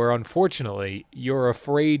now where, unfortunately, you're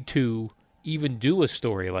afraid to even do a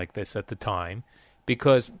story like this at the time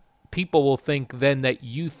because people will think then that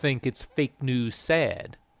you think it's fake news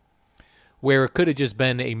sad, where it could have just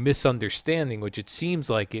been a misunderstanding, which it seems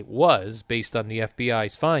like it was based on the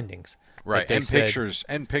FBI's findings. Right, They and said- pictures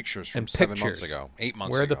from and 7 months pictures. ago, 8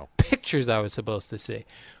 months Where are ago. the pictures I was supposed to see?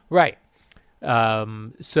 Right. But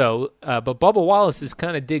Bubba Wallace is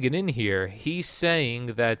kind of digging in here. He's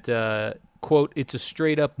saying that, quote, it's a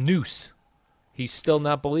straight-up noose. He's still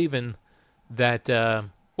not believing that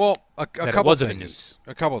Well, a that it couple wasn't a things. noose.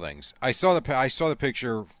 A couple things. I saw the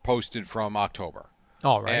picture posted from October.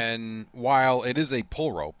 All right. And while it is a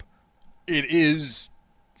pull rope,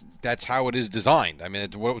 that's how it is designed. I mean,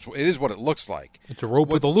 it is what it looks like. It's a rope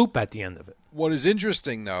with a loop at the end of it. What is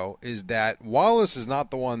interesting, though, is that Wallace is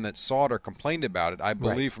not the one that saw it or complained about it. I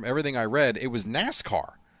believe from everything I read, it was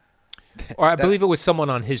NASCAR. Or I believe it was someone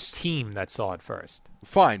on his team that saw it first.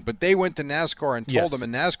 Fine, but they went to NASCAR and told Yes. them,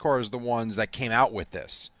 and NASCAR is the ones that came out with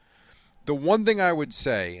this. The one thing I would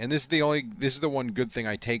say, and this is the one good thing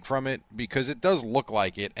I take from it, because it does look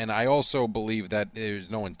like it, and I also believe that there's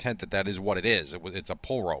no intent that is what it is. It's a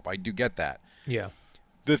pull rope. I do get that. Yeah.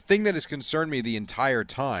 The thing that has concerned me the entire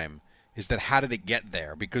time is that how did it get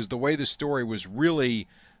there? Because the way the story was really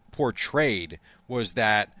portrayed was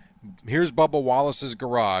that here's Bubba Wallace's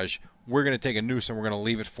garage. We're going to take a noose and we're going to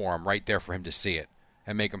leave it for him right there for him to see it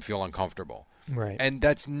and make him feel uncomfortable. Right. And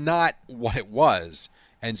that's not what it was.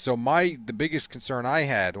 And so the biggest concern I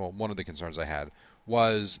had, well, one of the concerns I had,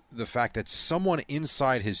 was the fact that someone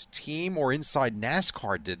inside his team or inside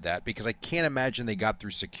NASCAR did that, because I can't imagine they got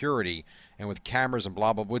through security and with cameras and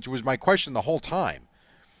blah, blah, blah, which was my question the whole time.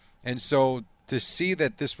 And so to see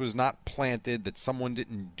that this was not planted, that someone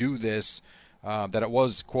didn't do this, that it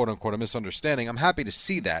was, quote-unquote, a misunderstanding, I'm happy to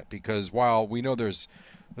see that, because while we know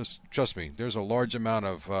trust me, there's a large amount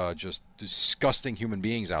of just disgusting human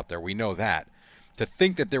beings out there. We know that. To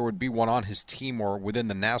think that there would be one on his team or within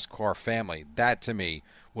the NASCAR family, that to me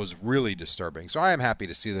was really disturbing. So I am happy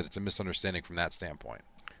to see that it's a misunderstanding from that standpoint.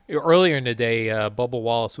 Earlier in the day, Bubba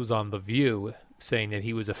Wallace was on The View saying that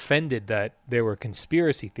he was offended that there were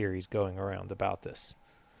conspiracy theories going around about this.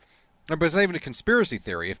 But it's not even a conspiracy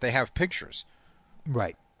theory if they have pictures.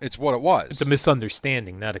 Right. It's what it was. It's a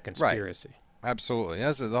misunderstanding, not a conspiracy. Right. Absolutely.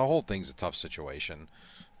 The whole thing's a tough situation.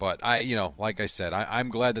 But like I said, I'm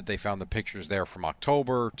glad that they found the pictures there from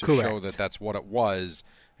October to show that that's what it was.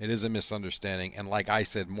 It is a misunderstanding. And like I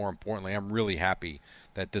said, more importantly, I'm really happy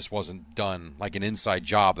that this wasn't done like an inside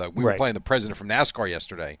job. That we were playing the president from NASCAR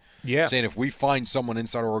yesterday. Yeah. Saying if we find someone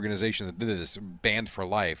inside our organization that did this, banned for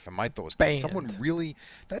life. And my thought was, can someone really,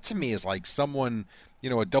 that to me is like someone, a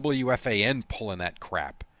WFAN pulling that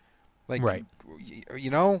crap. Like, right.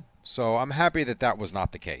 So I'm happy that was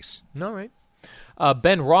not the case. All right.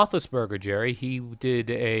 Ben Roethlisberger, Jerry, he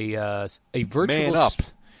did a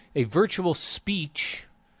virtual speech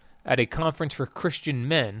at a conference for Christian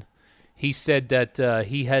men. He said that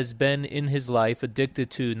he has been in his life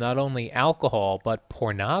addicted to not only alcohol but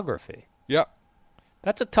pornography. Yep.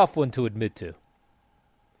 That's a tough one to admit to.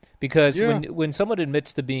 Because when someone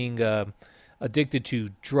admits to being addicted to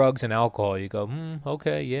drugs and alcohol, you go,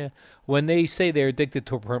 okay, yeah. When they say they're addicted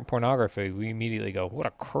to pornography, we immediately go, what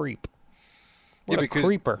a creep. What a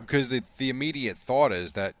creeper. Because the immediate thought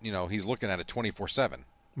is that, he's looking at it 24/7.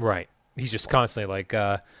 Right. He's just constantly like,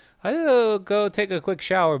 I gotta go take a quick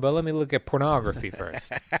shower, but let me look at pornography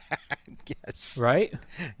first. Yes. Right?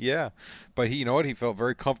 Yeah. But he felt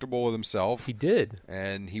very comfortable with himself. He did.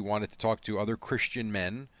 And he wanted to talk to other Christian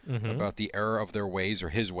men about the error of their ways or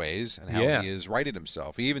his ways and how he has righted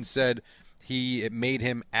himself. He even said it made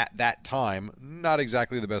him at that time not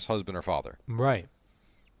exactly the best husband or father. Right.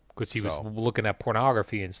 Because he was looking at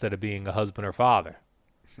pornography instead of being a husband or father.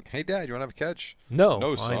 Hey, Dad, you want to have a catch?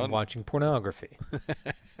 No, son. I'm watching pornography.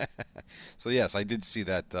 So, yes, I did see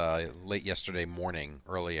that late yesterday morning,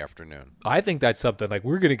 early afternoon. I think that's something, like,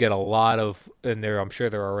 we're going to get a lot of, and I'm sure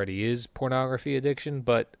there already is pornography addiction,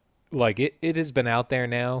 but, like, it has been out there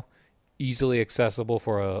now, easily accessible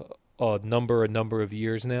for a number of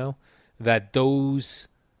years now, that those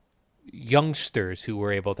youngsters who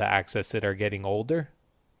were able to access it are getting older.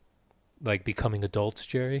 Like becoming adults,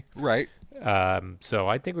 Jerry. Right. So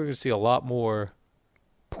I think we're going to see a lot more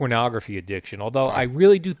pornography addiction, although I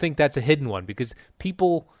really do think that's a hidden one because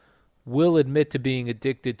people will admit to being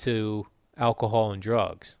addicted to alcohol and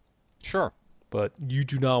drugs. Sure. But you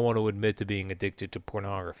do not want to admit to being addicted to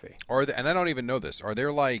pornography. And I don't even know this.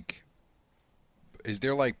 Is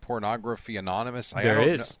there like Pornography Anonymous? There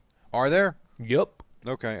is. Are there? Yep.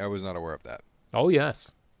 Okay, I was not aware of that. Oh,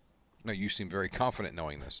 yes. No, you seem very confident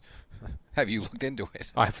knowing this. Have you looked into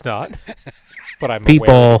it? I've not, but I'm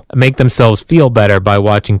People make themselves feel better by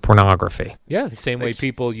watching pornography. Yeah, the same way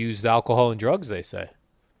people use alcohol and drugs, they say.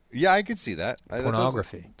 Yeah, I could see that.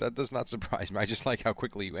 Pornography. That does not surprise me. I just like how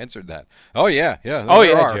quickly you answered that. Oh, yeah. Oh,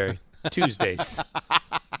 yeah, Jerry. Tuesdays.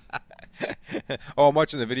 I'm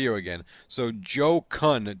watching the video again. So Joe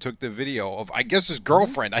Kunn took the video of, I guess, his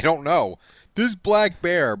girlfriend. I don't know. This black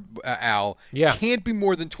bear, Al, can't be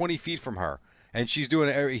more than 20 feet from her. And she's doing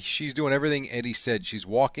everything Eddie said. She's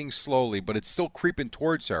walking slowly, but it's still creeping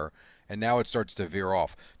towards her. And now it starts to veer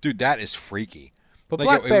off. Dude, that is freaky. But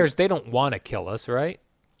black bears, they don't want to kill us, right?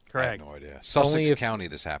 Correct. I have no idea. Sussex County,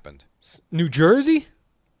 this happened. New Jersey?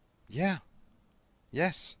 Yeah.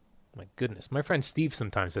 Yes. My goodness. My friend Steve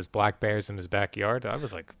sometimes has black bears in his backyard. I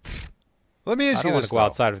was like, let me ask you this. I don't want to go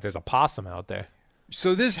outside if there's a possum out there.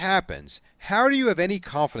 So this happens. How do you have any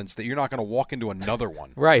confidence that you're not going to walk into another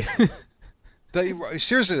one? Right.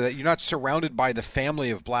 Seriously, that you're not surrounded by the family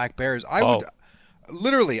of black bears.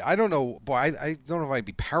 literally, I don't know. Boy, I don't know if I'd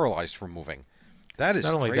be paralyzed from moving. That is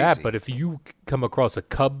not only crazy. that, but if you come across a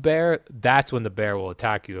cub bear, that's when the bear will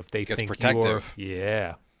attack you if they Gets think protective.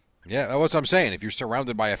 Yeah, that's what I'm saying. If you're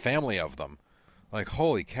surrounded by a family of them, like,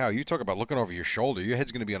 holy cow, you talk about looking over your shoulder. Your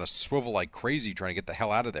head's going to be on a swivel like crazy trying to get the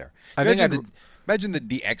hell out of there. Imagine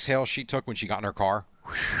the exhale she took when she got in her car.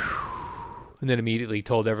 And then immediately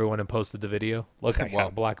told everyone and posted the video. Look, I got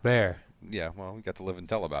a black bear. Yeah, well, we got to live and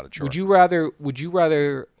tell about it. Sure. Would you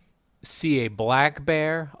rather see a black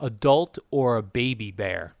bear, adult, or a baby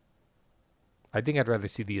bear? I think I'd rather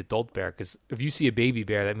see the adult bear, because if you see a baby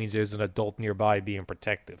bear, that means there's an adult nearby being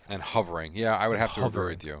protective and hovering. Yeah, I would have to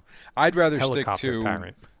agree with you. I'd rather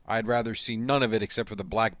I'd rather see none of it except for the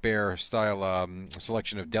black bear style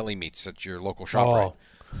selection of deli meats at your local shop.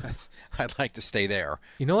 Right? I'd like to stay there.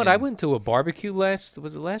 You know what? I went to a barbecue last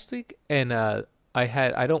week, and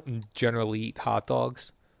I don't generally eat hot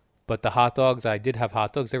dogs, but the hot dogs, I did have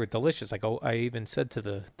hot dogs. They were delicious. I even said to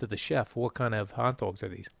the chef, "What kind of hot dogs are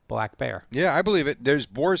these?" Black bear. Yeah, I believe it. There's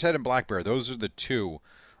Boar's Head and Black Bear. Those are the two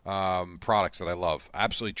products that I love.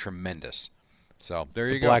 Absolutely tremendous. So there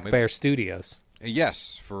you go. Black Bear Studios.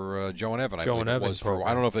 Yes, for Joe and Evan. I believe it was program.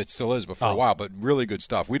 I don't know if it still is, but for a while. But really good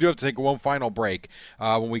stuff. We do have to take one final break.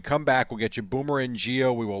 When we come back, we'll get you Boomer and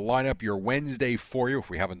Geo. We will line up your Wednesday for you if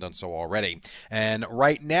we haven't done so already. And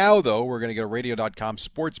right now, though, we're going to get a Radio.com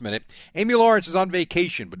Sports Minute. Amy Lawrence is on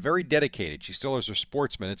vacation, but very dedicated. She still has her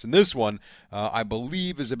Sports Minutes. And this one, I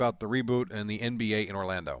believe, is about the reboot and the NBA in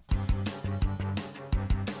Orlando.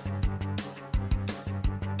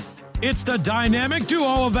 It's the dynamic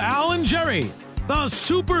duo of Al and Jerry, the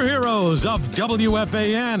superheroes of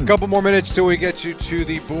WFAN. A couple more minutes till we get you to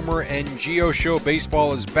the Boomer and Geo show.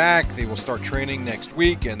 Baseball is back. They will start training next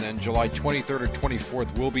week, and then July 23rd or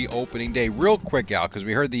 24th will be opening day. Real quick, Al, because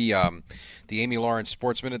we heard the Amy Lawrence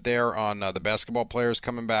Sports Minute there on the basketball players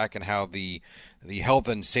coming back and how the health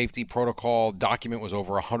and safety protocol document was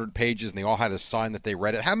over 100 pages, and they all had to sign that they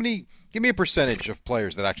read it. Give me a percentage of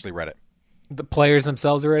players that actually read it. The players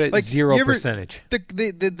themselves are at it, 0%.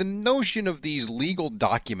 The notion of these legal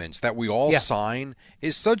documents that we all sign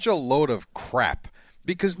is such a load of crap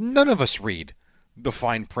because none of us read the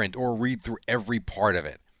fine print or read through every part of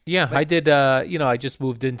it. Yeah, I did. I just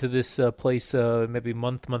moved into this place maybe a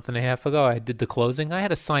month and a half ago. I did the closing. I had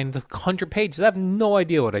to sign 100 pages. I have no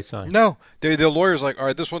idea what I signed. No, the lawyer's like, all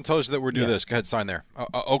right, this one tells you that we're doing this. Go ahead, sign there.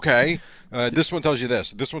 Okay. This one tells you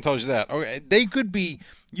this. This one tells you that. Okay.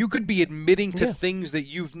 You could be admitting to things that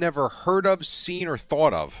you've never heard of, seen, or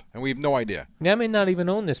thought of, and we have no idea. Yeah, I may not even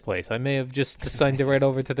own this place. I may have just signed it right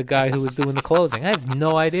over to the guy who was doing the closing. I have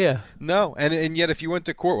no idea. No, and yet if you went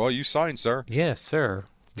to court, well, you signed, sir. Yes, sir.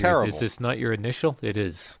 Terrible. Is this not your initial? It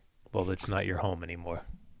is. Well, it's not your home anymore.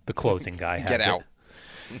 The closing guy has Get out.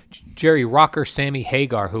 Jerry Rocker Sammy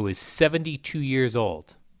Hagar, who is 72 years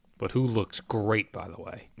old, but who looks great, by the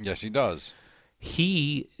way. Yes, he does.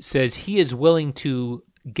 He says he is willing to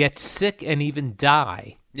get sick and even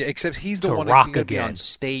die. Yeah, except he's the one that's going to be on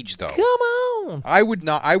stage, though. Come on. I would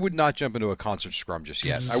not jump into a concert scrum just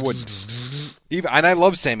yet. I wouldn't. And I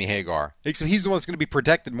love Sammy Hagar, except he's the one that's going to be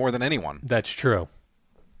protected more than anyone. That's true.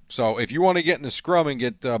 So if you want to get in the scrum and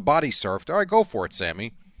get body surfed, all right, go for it,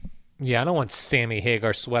 Sammy. Yeah, I don't want Sammy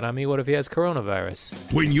Hagar sweat on me. What if he has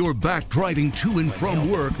coronavirus? When you're back driving to and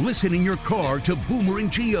from work, listen in your car to Boomer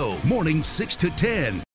and Geo, morning 6 to 10.